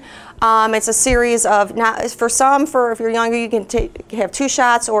 11. It's a series of, if you're younger, you can have 2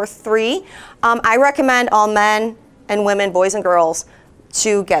 shots or 3. I recommend all men and women, boys and girls,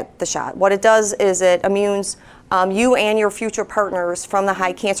 to get the shot. What it does is it immunes you and your future partners from the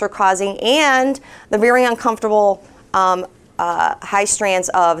high cancer-causing and the very uncomfortable high strands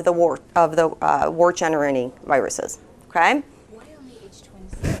of the wart-generating viruses. Okay. Why only age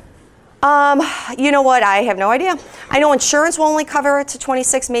 26? You know what? I have no idea. I know insurance will only cover it to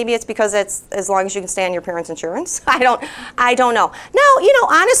 26. Maybe it's because it's as long as you can stay on your parents' insurance. I don't know. No,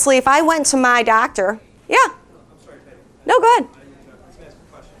 honestly, if I went to my doctor, yeah. I'm sorry, no, go ahead.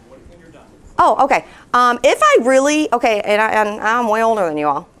 Oh, okay. If I really, and I'm way older than you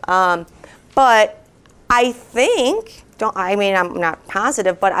all, but I think, I'm not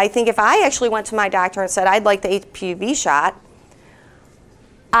positive, but I think if I actually went to my doctor and said I'd like the HPV shot,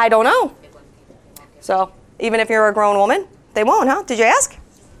 I don't know. So even if you're a grown woman, they won't, huh? Did you ask?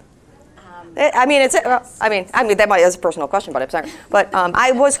 That is a personal question, but I'm sorry. But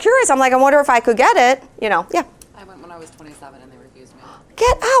I was curious. I'm like, I wonder if I could get it. Yeah. I went when I was 27 and they refused me.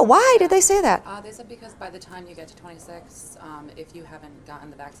 Get out. Why did they say that? They said because by the time you get to 26, if you haven't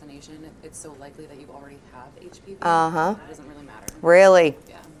gotten the vaccination, it's so likely that you already have HPV. It doesn't really matter. Really?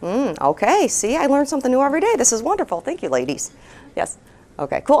 Yeah. Okay. See, I learn something new every day. This is wonderful. Thank you, ladies. Yes.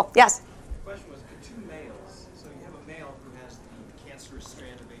 Okay, cool. Yes? The question was for 2 males. So you have a male who has the cancerous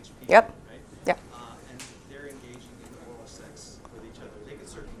strand of HPV, Yep. right? Yep. And they're engaging in oral sex with each other. They could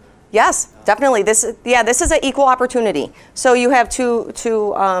certainly... Yes, definitely. This is an equal opportunity. So you have two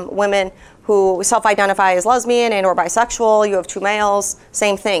women who self-identify as lesbian and or bisexual. You have 2 males.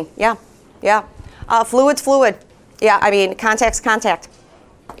 Same thing. Yeah. Fluid's fluid. Yeah, I mean, contact's contact.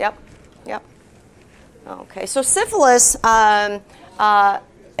 Yep, yep. Okay, so syphilis,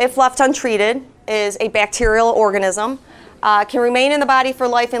 if left untreated, is a bacterial organism. Can remain in the body for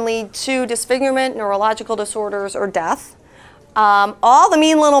life and lead to disfigurement, neurological disorders, or death. All the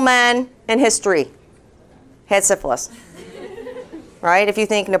mean little men in history had syphilis, right? If you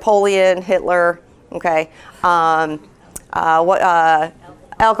think Napoleon, Hitler, okay. Al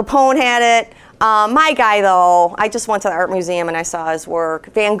Capone had it. My guy, though, I just went to the art museum and I saw his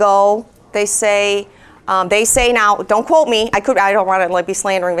work. Van Gogh, they say now, don't quote me. I don't want to be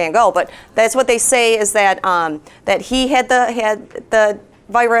slandering Van Gogh, but that's what they say is that that he had the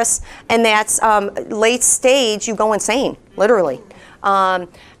virus, and that's late stage. You go insane, literally, and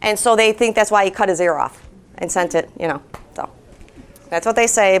so they think that's why he cut his ear off and sent it. So that's what they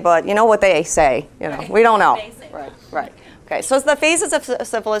say. But you know what they say. We don't know. Right. Okay, so it's the phases of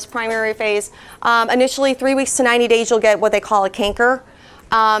syphilis. Primary phase, initially 3 weeks to 90 days, you'll get what they call a canker.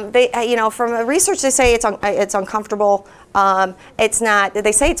 From the research, they say it's uncomfortable. It's not.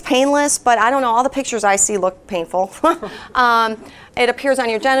 They say it's painless, but I don't know. All the pictures I see look painful. It appears on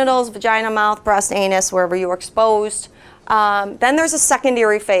your genitals, vagina, mouth, breast, anus, wherever you were exposed. Then there's a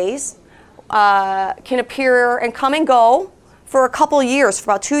secondary phase. Can appear and come and go for a couple years,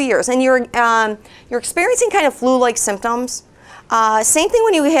 for about 2 years, and you're experiencing kind of flu-like symptoms. Same thing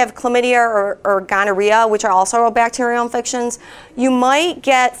when you have chlamydia or gonorrhea, which are also bacterial infections. You might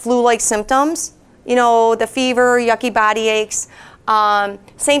get flu-like symptoms, the fever, yucky body aches.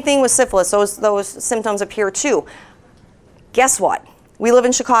 Same thing with syphilis. Those symptoms appear too. Guess what? We live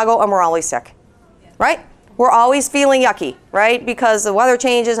in Chicago and we're always sick, right? We're always feeling yucky, right? Because the weather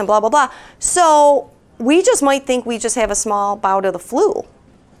changes and blah, blah, blah. So we just might think we just have a small bout of the flu,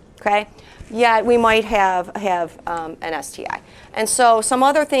 okay? Yet we might have an STI. And so some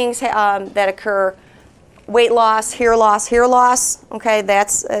other things that occur, weight loss, hair loss, okay,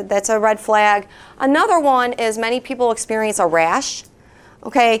 that's a red flag. Another one is many people experience a rash,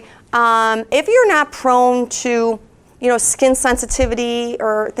 okay? If you're not prone to, skin sensitivity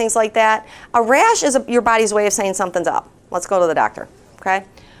or things like that, a rash is your body's way of saying something's up. Let's go to the doctor, okay?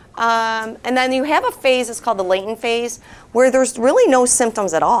 And then you have a phase, it's called the latent phase, where there's really no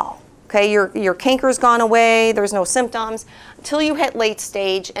symptoms at all. Okay, your canker's gone away, there's no symptoms, until you hit late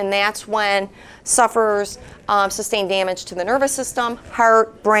stage, and that's when suffers sustained damage to the nervous system,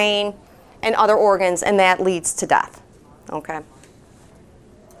 heart, brain, and other organs, and that leads to death. Okay.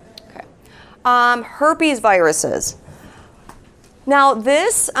 Herpes viruses. Now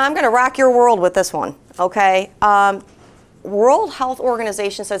this, I'm going to rock your world with this one, okay? World Health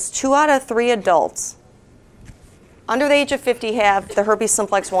Organization says 2 out of 3 adults under the age of 50 have the herpes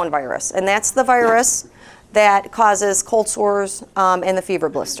simplex 1 virus, and that's the virus that causes cold sores and the fever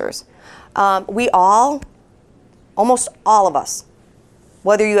blisters. Almost all of us,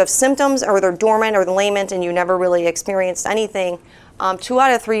 whether you have symptoms or they're dormant or lament and you never really experienced anything, 2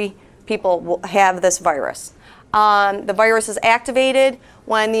 out of 3 people will have this virus. The virus is activated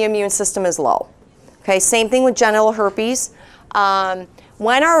when the immune system is low. Okay, same thing with genital herpes.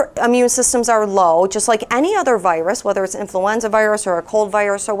 When our immune systems are low, just like any other virus, whether it's influenza virus or a cold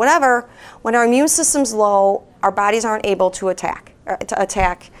virus or whatever, when our immune system's low, our bodies aren't able to attack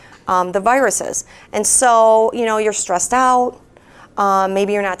the viruses. And so, you're stressed out.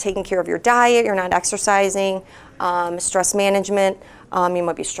 Maybe you're not taking care of your diet. You're not exercising. Stress management. You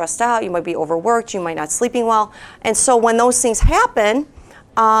might be stressed out. You might be overworked. You might not sleeping well. And so when those things happen,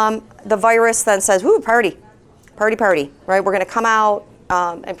 the virus then says, "Woo, party, party, party!" Right? We're going to come out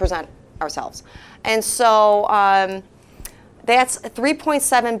and present ourselves. And so that's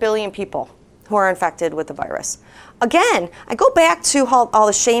 3.7 billion people who are infected with the virus. Again, I go back to all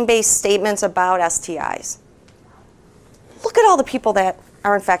the shame-based statements about STIs. Look at all the people that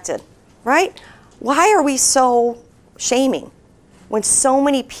are infected, right? Why are we so shaming when so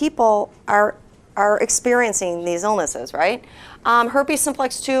many people are experiencing these illnesses, right? Herpes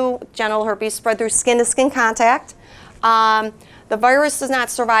simplex 2, genital herpes, spread through skin-to-skin contact. The virus does not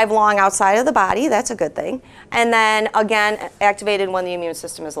survive long outside of the body. That's a good thing. And then, again, activated when the immune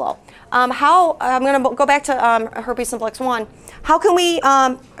system is low. I'm going to go back to herpes simplex 1. How can we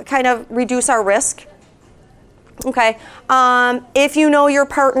kind of reduce our risk? Okay. If you know your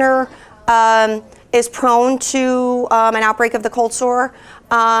partner is prone to an outbreak of the cold sore,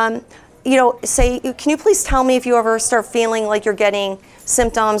 say, can you please tell me if you ever start feeling like you're getting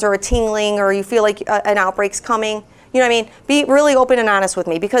symptoms or a tingling or you feel like an outbreak's coming? You know what I mean? Be really open and honest with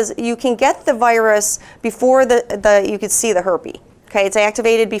me, because you can get the virus before you could see the herpes. Okay, it's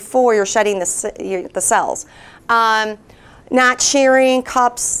activated before you're shedding the cells. Not sharing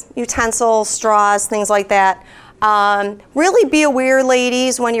cups, utensils, straws, things like that. Really be aware,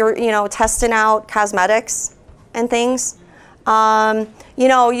 ladies, when you're, testing out cosmetics and things.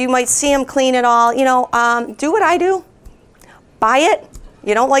 You might see them clean it all. Do what I do. Buy it.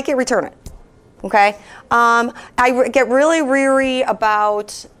 You don't like it, return it. Okay? I get really weary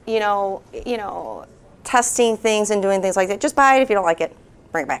about, testing things and doing things like that. Just buy it. If you don't like it,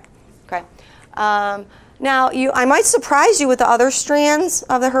 bring it back. Okay? Now, I might surprise you with the other strands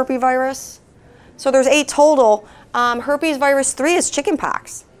of the herpesvirus. So there's 8 total. Herpes virus 3 is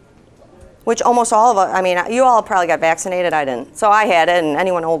chickenpox, which almost all of us, you all probably got vaccinated. I didn't. So I had it, and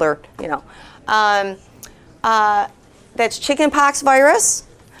anyone older, that's chickenpox virus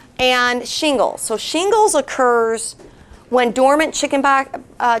and shingles. So shingles occurs when dormant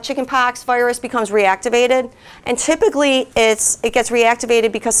chickenpox virus becomes reactivated, and typically it gets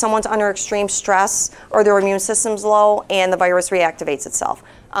reactivated because someone's under extreme stress or their immune system's low, and the virus reactivates itself.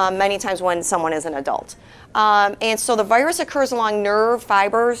 Many times when someone is an adult. And so the virus occurs along nerve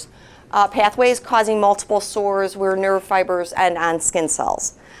fibers, pathways, causing multiple sores where nerve fibers end on skin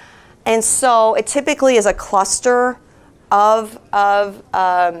cells. And so it typically is a cluster of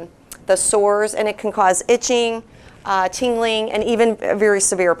the sores, and it can cause itching, tingling, and even very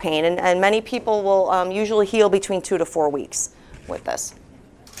severe pain. And many people will usually heal between 2 to 4 weeks with this.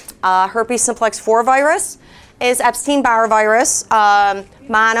 Herpes simplex 4 virus is Epstein-Barr virus,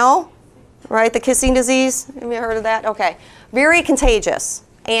 mono, right? The kissing disease. Have you heard of that? Okay. Very contagious.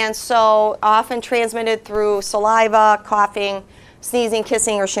 And so often transmitted through saliva, coughing, sneezing,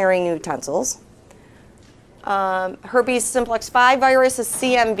 kissing, or sharing utensils. Herpes simplex 5 virus is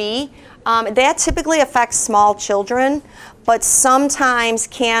CMV. That typically affects small children, but sometimes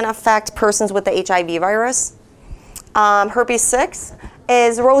can affect persons with the HIV virus. Herpes 6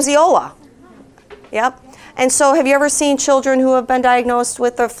 is roseola. Yep. And so have you ever seen children who have been diagnosed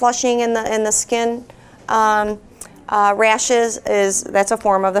with the flushing in the skin rashes? That's a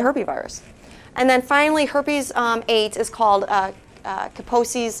form of the herpes virus. And then finally, herpes 8 is called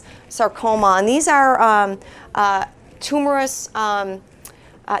Kaposi's sarcoma. And these are tumors,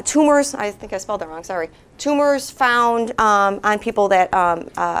 I think I spelled that wrong, sorry. Tumors found on people that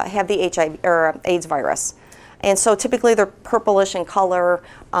have the HIV or AIDS virus. And so typically they're purplish in color,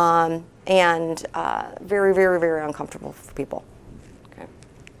 and very, very, very uncomfortable for people. Okay.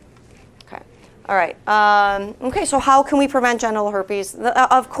 All right. Okay, so how can we prevent genital herpes?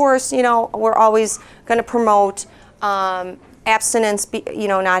 Of course, we're always going to promote abstinence,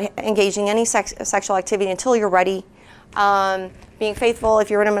 not engaging in any sexual activity until you're ready. Being faithful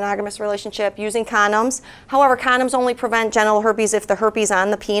if you're in a monogamous relationship, using condoms. However, condoms only prevent genital herpes if the herpes on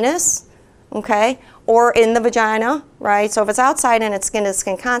the penis, okay, or in the vagina, right? So if it's outside and it's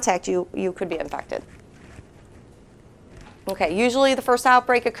skin-to-skin contact, you could be infected. Okay, usually the first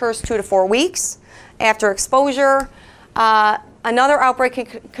outbreak occurs 2 to 4 weeks after exposure. Another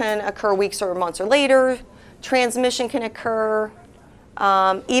outbreak can occur weeks or months or later. Transmission can occur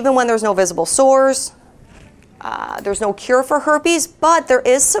even when there's no visible sores. There's no cure for herpes, but there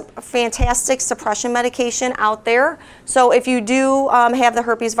is fantastic suppression medication out there. So if you do have the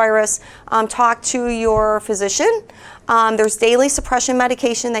herpes virus, talk to your physician. There's daily suppression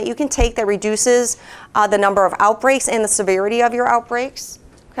medication that you can take that reduces the number of outbreaks and the severity of your outbreaks.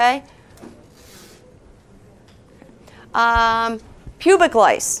 Okay. Pubic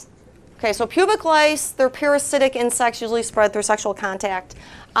lice. Okay, so pubic lice, they're parasitic insects usually spread through sexual contact.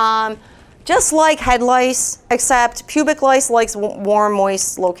 Just like head lice, except pubic lice likes warm,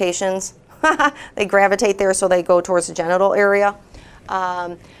 moist locations. They gravitate there, so they go towards the genital area.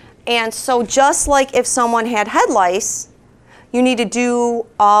 And so just like if someone had head lice, you need to do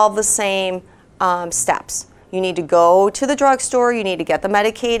all the same steps. You need to go to the drugstore, you need to get the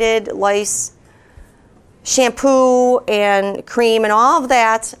medicated lice shampoo and cream and all of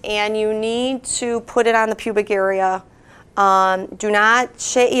that, and you need to put it on the pubic area. Do not,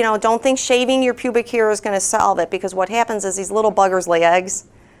 don't think shaving your pubic hair is going to solve it, because what happens is these little buggers lay eggs,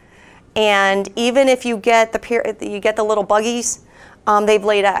 and even if you get the little buggies, they've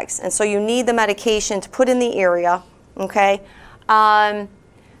laid eggs, and so you need the medication to put in the area. Okay,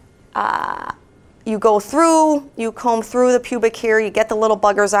 you go through, you comb through the pubic hair, you get the little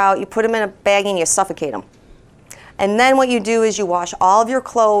buggers out, you put them in a bag and you suffocate them. And then what you do is you wash all of your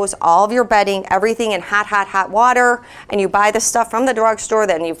clothes, all of your bedding, everything in hot, hot, hot water, and you buy the stuff from the drugstore,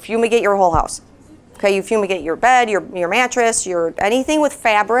 then you fumigate your whole house. Okay, you fumigate your bed, your mattress, anything with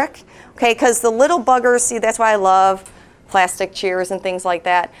fabric, okay, because the little buggers, see, that's why I love plastic chairs and things like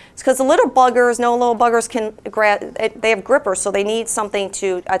that. It's because the little buggers can they have grippers, so they need something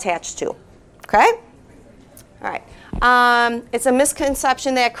to attach to. Okay? All right. It's a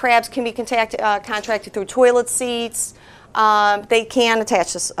misconception that crabs can be contracted through toilet seats. They can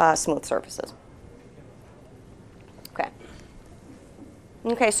attach to smooth surfaces.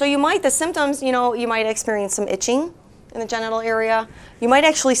 Okay, so the symptoms, you might experience some itching in the genital area. You might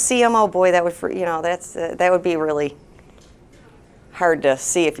actually see them. Oh boy, that would, that would be really hard to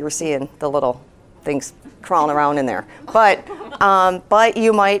see if you were seeing the little things crawling around in there. But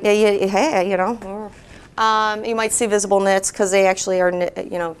you might, you might see visible nits because they actually are,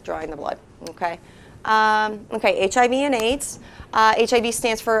 drawing the blood. Okay. HIV and AIDS. HIV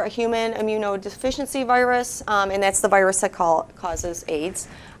stands for a human immunodeficiency virus, and that's the virus that causes AIDS.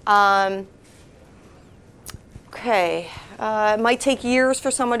 It might take years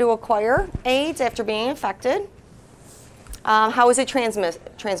for someone to acquire AIDS after being infected. How is it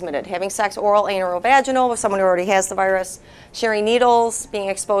transmitted? Having sex, oral, anal, or vaginal with someone who already has the virus, sharing needles, being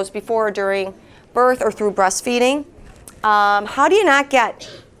exposed before or during birth, or through breastfeeding. How do you not get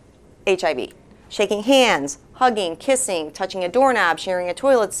HIV? Shaking hands, hugging, kissing, touching a doorknob, sharing a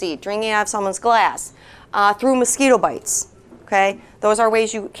toilet seat, drinking out of someone's glass, through mosquito bites. Okay, those are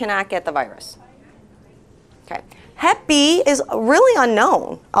ways you cannot get the virus. Okay, Hep B is really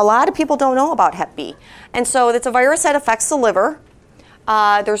unknown. A lot of people don't know about Hep B, and so it's a virus that affects the liver.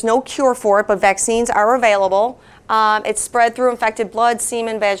 There's no cure for it, but vaccines are available. It's spread through infected blood,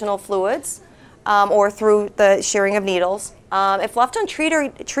 semen, vaginal fluids, or through the sharing of needles. If left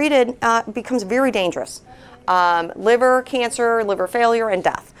untreated, it becomes very dangerous. Liver cancer, liver failure, and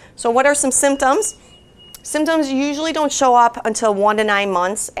death. So what are some symptoms? Symptoms usually don't show up until 1 to 9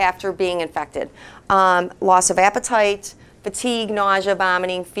 months after being infected. Loss of appetite, fatigue, nausea,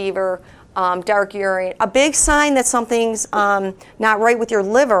 vomiting, fever, dark urine. A big sign that something's not right with your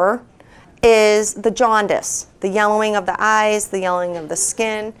liver is the jaundice, the yellowing of the eyes, the yellowing of the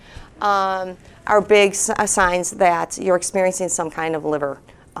skin, are big signs that you're experiencing some kind of liver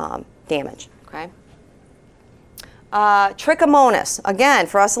damage. Okay. Trichomonas, again,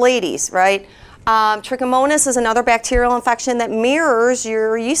 for us ladies, right? Trichomonas is another bacterial infection that mirrors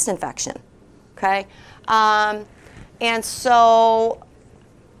your yeast infection. Okay. And so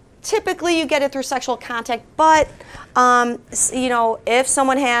typically you get it through sexual contact, but if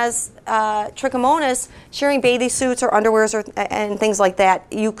someone has trichomonas, sharing bathing suits or underwears and things like that,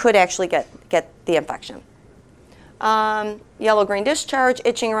 you could actually get the infection. Yellow-green discharge,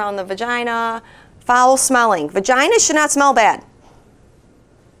 itching around the vagina, foul smelling. Vaginas should not smell bad.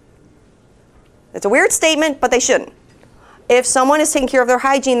 It's a weird statement, but they shouldn't. If someone is taking care of their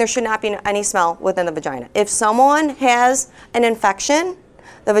hygiene, there should not be any smell within the vagina. If someone has an infection,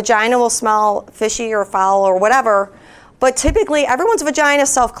 the vagina will smell fishy or foul or whatever, but typically everyone's vagina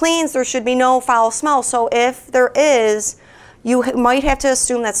self-cleans. There should be no foul smell. So if there is, you might have to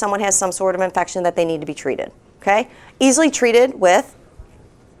assume that someone has some sort of infection that they need to be treated. Okay? Easily treated with,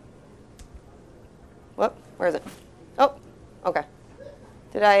 where is it? Oh, okay.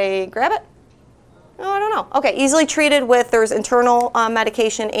 Did I grab it? No, I don't know. Okay, easily treated with, there's internal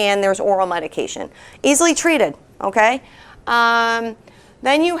medication and there's oral medication. Easily treated, okay?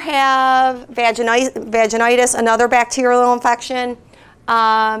 Then you have vaginitis, another bacterial infection.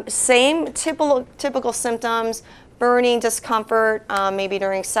 Same typical symptoms, burning, discomfort, maybe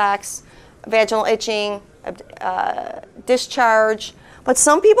during sex, vaginal itching, discharge. But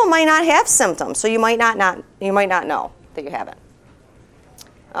some people might not have symptoms, so you might not know that you have it.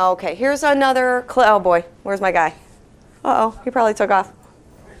 Okay, here's another clip. Oh boy, where's my guy? Uh-oh, he probably took off.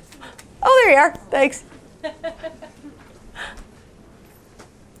 Oh, there you are. Thanks. I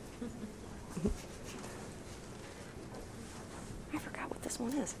forgot what this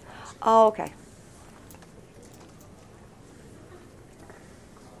one is. Oh, okay.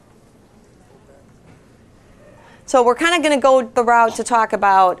 So we're kind of going to go the route to talk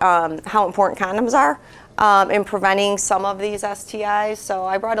about how important condoms are in preventing some of these STIs. So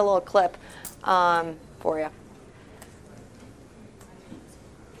I brought a little clip for you.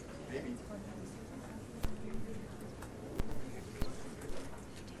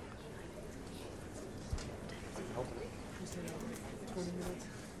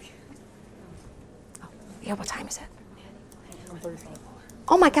 Oh, yeah, what time is it?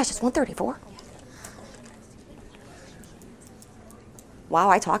 Oh my gosh, it's 1:34. Wow,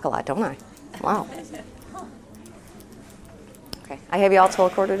 I talk a lot, don't I? Wow. Okay, I have you all till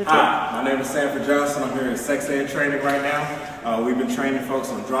 1:45. Hi, my name is Sanford Johnson. I'm here in sex ed training right now. We've been training folks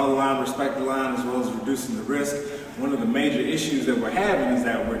on draw the line, respect the line, as well as reducing the risk. One of the major issues that we're having is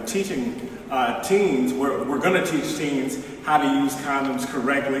that we're teaching teens, we're going to teach teens how to use condoms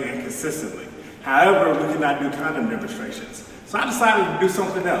correctly and consistently. However, we cannot do condom demonstrations. So I decided to do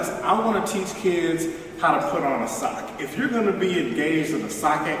something else. I want to teach kids how to put on a sock. If you're going to be engaged in a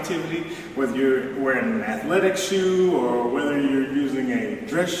sock activity, whether you're wearing an athletic shoe or whether you're using a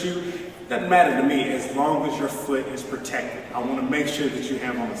dress shoe, doesn't matter to me as long as your foot is protected. I want to make sure that you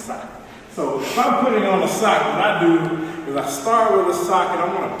have on a sock. So if I'm putting on a sock, what I do is I start with a sock and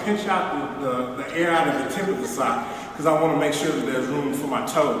I want to pinch out the air out of the tip of the sock because I want to make sure that there's room for my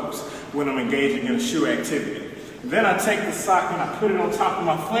toes when I'm engaging in a shoe activity. Then I take the sock and I put it on top of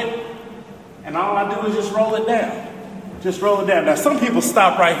my foot and all I do is just roll it down. Just roll it down. Now some people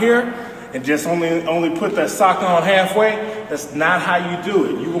stop right here and just only put that sock on halfway. That's not how you do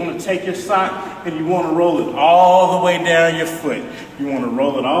it. You want to take your sock and you want to roll it all the way down your foot. You want to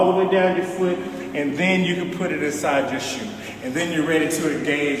roll it all the way down your foot and then you can put it inside your shoe. And then you're ready to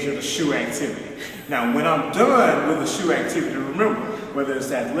engage in a shoe activity. Now when I'm done with the shoe activity, remember, whether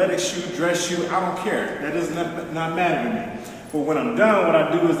it's athletic shoe, dress shoe, I don't care. That does not matter to me. But when I'm done, what I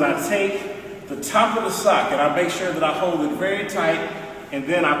do is I take the top of the sock and I make sure that I hold it very tight and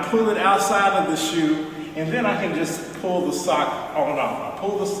then I pull it outside of the shoe and then I can just pull the sock on and off. I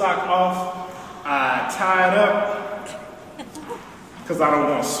pull the sock off, I tie it up because I don't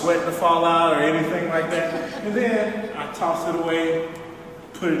want sweat to fall out or anything like that. And then I toss it away,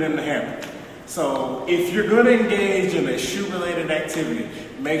 put it in the hamper. So if you're going to engage in a shoe-related activity,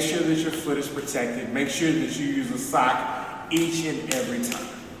 make sure that your foot is protected. Make sure that you use a sock each and every time.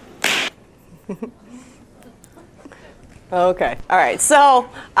 Okay, all right. So,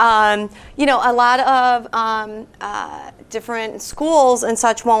 you know, a lot of different schools and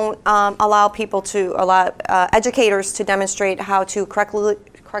such won't allow people to, educators to demonstrate how to correctly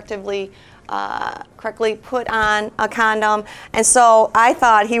put on a condom. And so I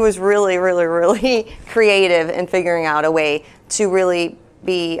thought he was really, really, really creative in figuring out a way to really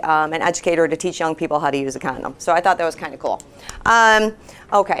be an educator to teach young people how to use a condom. So I thought that was kind of cool.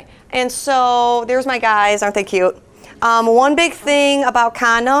 Okay, and so there's my guys. Aren't they cute? One big thing about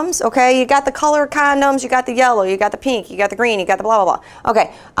condoms, okay, you got the colored condoms, you got the yellow, you got the pink, you got the green, you got the blah, blah, blah.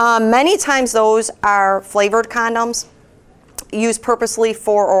 Okay, many times those are flavored condoms used purposely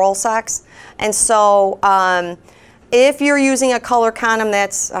for oral sex. And so if you're using a color condom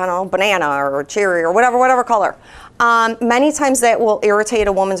that's, I don't know, banana or cherry or whatever color, many times that will irritate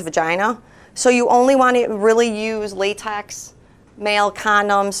a woman's vagina. So you only want to really use latex male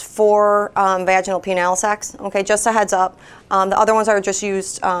condoms for vaginal penile sex. Okay, just a heads up. The other ones are just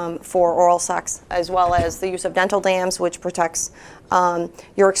used for oral sex, as well as the use of dental dams, which protects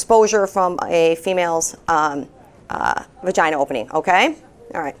your exposure from a female's vagina opening. Okay,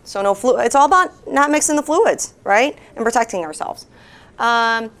 all right. So no fluid. It's all about not mixing the fluids, right, and protecting ourselves.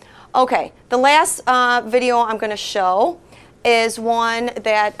 Okay, the last video I'm going to show is one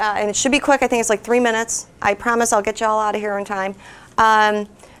that, and it should be quick, I think it's like 3 minutes. I promise I'll get you all out of here in time.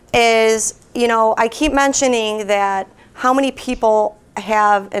 Is, you know, I keep mentioning that how many people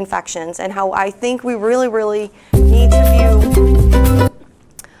have infections and how I think we really, really need to view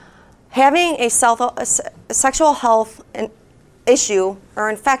having a sexual health issue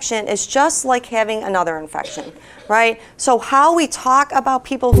or infection is just like having another infection, right? So how we talk about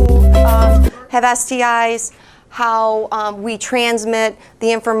people who have STIs, how we transmit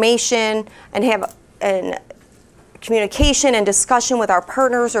the information and have communication and discussion with our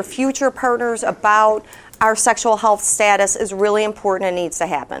partners or future partners about our sexual health status is really important and needs to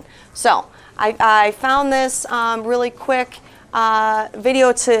happen. So I found this really quick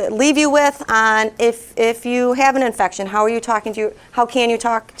video to leave you with on if you have an infection, how can you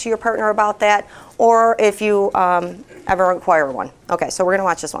talk to your partner about that, or if you ever acquire one. Okay, so we're gonna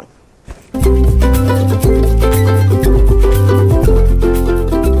watch this one.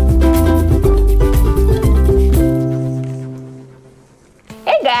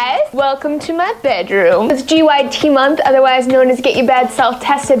 Hey guys, welcome to my bedroom. It's GYT month, otherwise known as Get Your Bad Self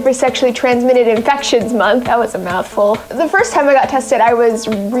Tested for Sexually Transmitted Infections month. That was a mouthful. The first time I got tested, I was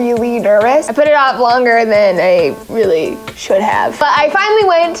really nervous. I put it off longer than I really should have. But I finally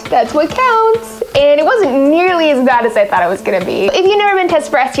went, that's what counts. And it wasn't nearly as bad as I thought it was gonna be. If you've never been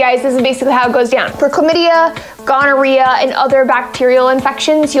tested for STIs, this is basically how it goes down. For chlamydia, gonorrhea, and other bacterial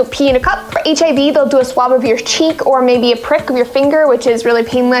infections, you'll pee in a cup. For HIV, they'll do a swab of your cheek or maybe a prick of your finger, which is really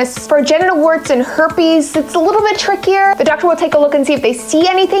painless. For genital warts and herpes, it's a little bit trickier. The doctor will take a look and see if they see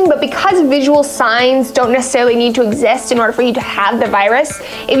anything, but because visual signs don't necessarily need to exist in order for you to have the virus,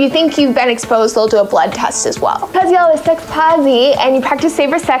 if you think you've been exposed, they'll do a blood test as well. Because y'all are sex posy and you practice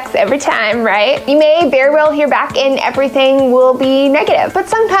safer sex every time, right? You may very well hear back and everything will be negative, but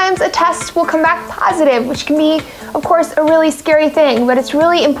sometimes a test will come back positive, which can be a of course, a really scary thing, but it's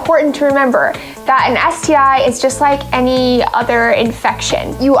really important to remember that an STI is just like any other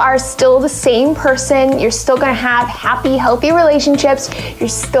infection. You are still the same person, you're still gonna have happy, healthy relationships, you're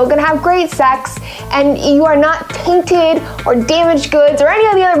still gonna have great sex, and you are not tainted or damaged goods or any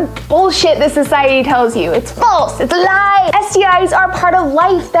of the other bullshit that society tells you. It's false, it's a lie. STIs are part of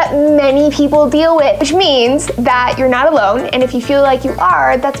life that many people deal with, which means that you're not alone, and if you feel like you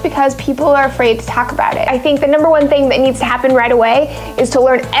are, that's because people are afraid to talk about it. I think the number one thing that needs to happen right away is to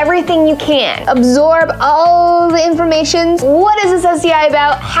learn everything you can. Absorb all the information. What is this STI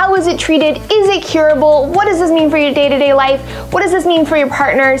about? How is it treated? Is it curable? What does this mean for your day-to-day life? What does this mean for your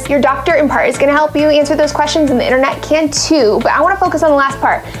partners? Your doctor in part is gonna help you answer those questions, and the internet can too, but I wanna focus on the last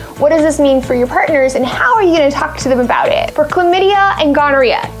part. What does this mean for your partners, and how are you gonna talk to them about it? For chlamydia and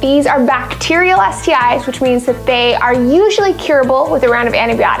gonorrhea, these are bacterial STIs, which means that they are usually curable with a round of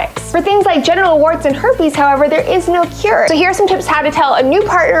antibiotics. For things like genital warts and herpes, however, there is no cure. So here are some tips how to tell a new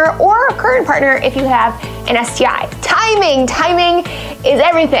partner or a current partner if you have an STI. Timing. Timing is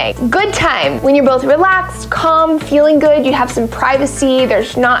everything. Good time, when you're both relaxed, calm, feeling good, you have some privacy,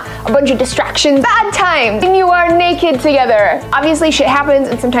 there's not a bunch of distractions. Bad time, when you are naked together. Obviously shit happens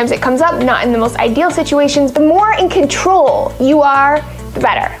and sometimes it comes up, not in the most ideal situations. The more in control you are, the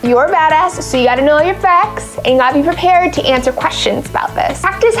better. You're a badass, so you gotta know your facts and you gotta be prepared to answer questions about this.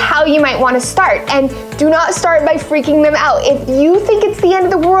 Practice how you might wanna start, and do not start by freaking them out. If you think it's the end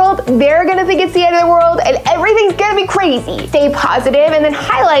of the world, they're gonna think it's the end of the world, and everything's gonna be crazy. Stay positive and then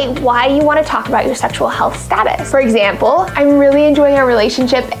highlight why you wanna talk about your sexual health status. For example, I'm really enjoying our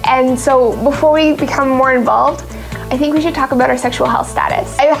relationship, and so before we become more involved, I think we should talk about our sexual health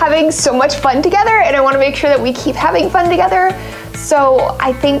status. I'm having so much fun together, and I want to make sure that we keep having fun together. So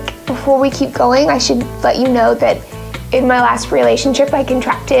I think before we keep going, I should let you know that in my last relationship, I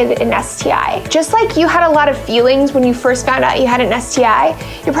contracted an STI. Just like you had a lot of feelings when you first found out you had an STI,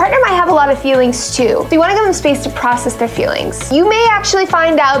 your partner might have a lot of feelings too. So you want to give them space to process their feelings. You may actually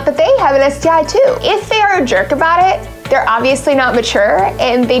find out that they have an STI too. If they are a jerk about it, they're obviously not mature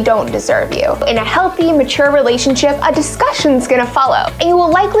and they don't deserve you. In a healthy, mature relationship, a discussion's gonna follow. And you will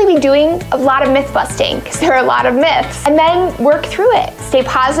likely be doing a lot of myth busting, because there are a lot of myths. And then work through it. Stay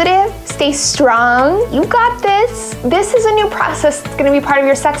positive, stay strong. You got this. This is a new process that's gonna be part of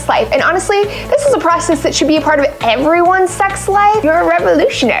your sex life. And honestly, this is a process that should be a part of everyone's sex life. You're a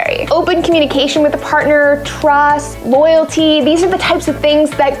revolutionary. Open communication with a partner, trust, loyalty. These are the types of things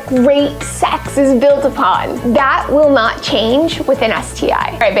that great sex is built upon. That will not change with an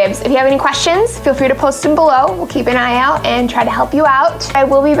STI. All right, babes, if you have any questions, feel free to post them below. We'll keep an eye out and try to help you out. I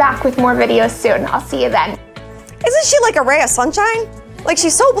will be back with more videos soon. I'll see you then. Isn't she like a ray of sunshine? Like,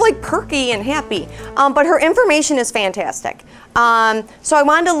 she's so like perky and happy, but her information is fantastic. So I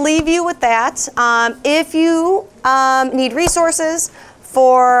wanted to leave you with that. If you need resources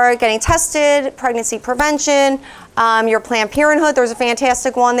for getting tested, pregnancy prevention, your Planned Parenthood, there's a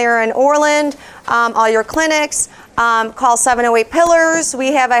fantastic one there in Orland, all your clinics, call 708 Pillars.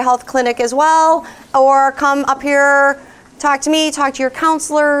 We have a health clinic as well, or come up here, talk to me, talk to your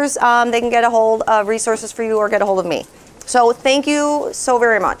counselors. They can get a hold of resources for you or get a hold of me. So thank you so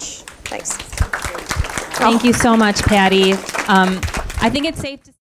very much. Thanks. Thank you so much, Patty. I think it's safe to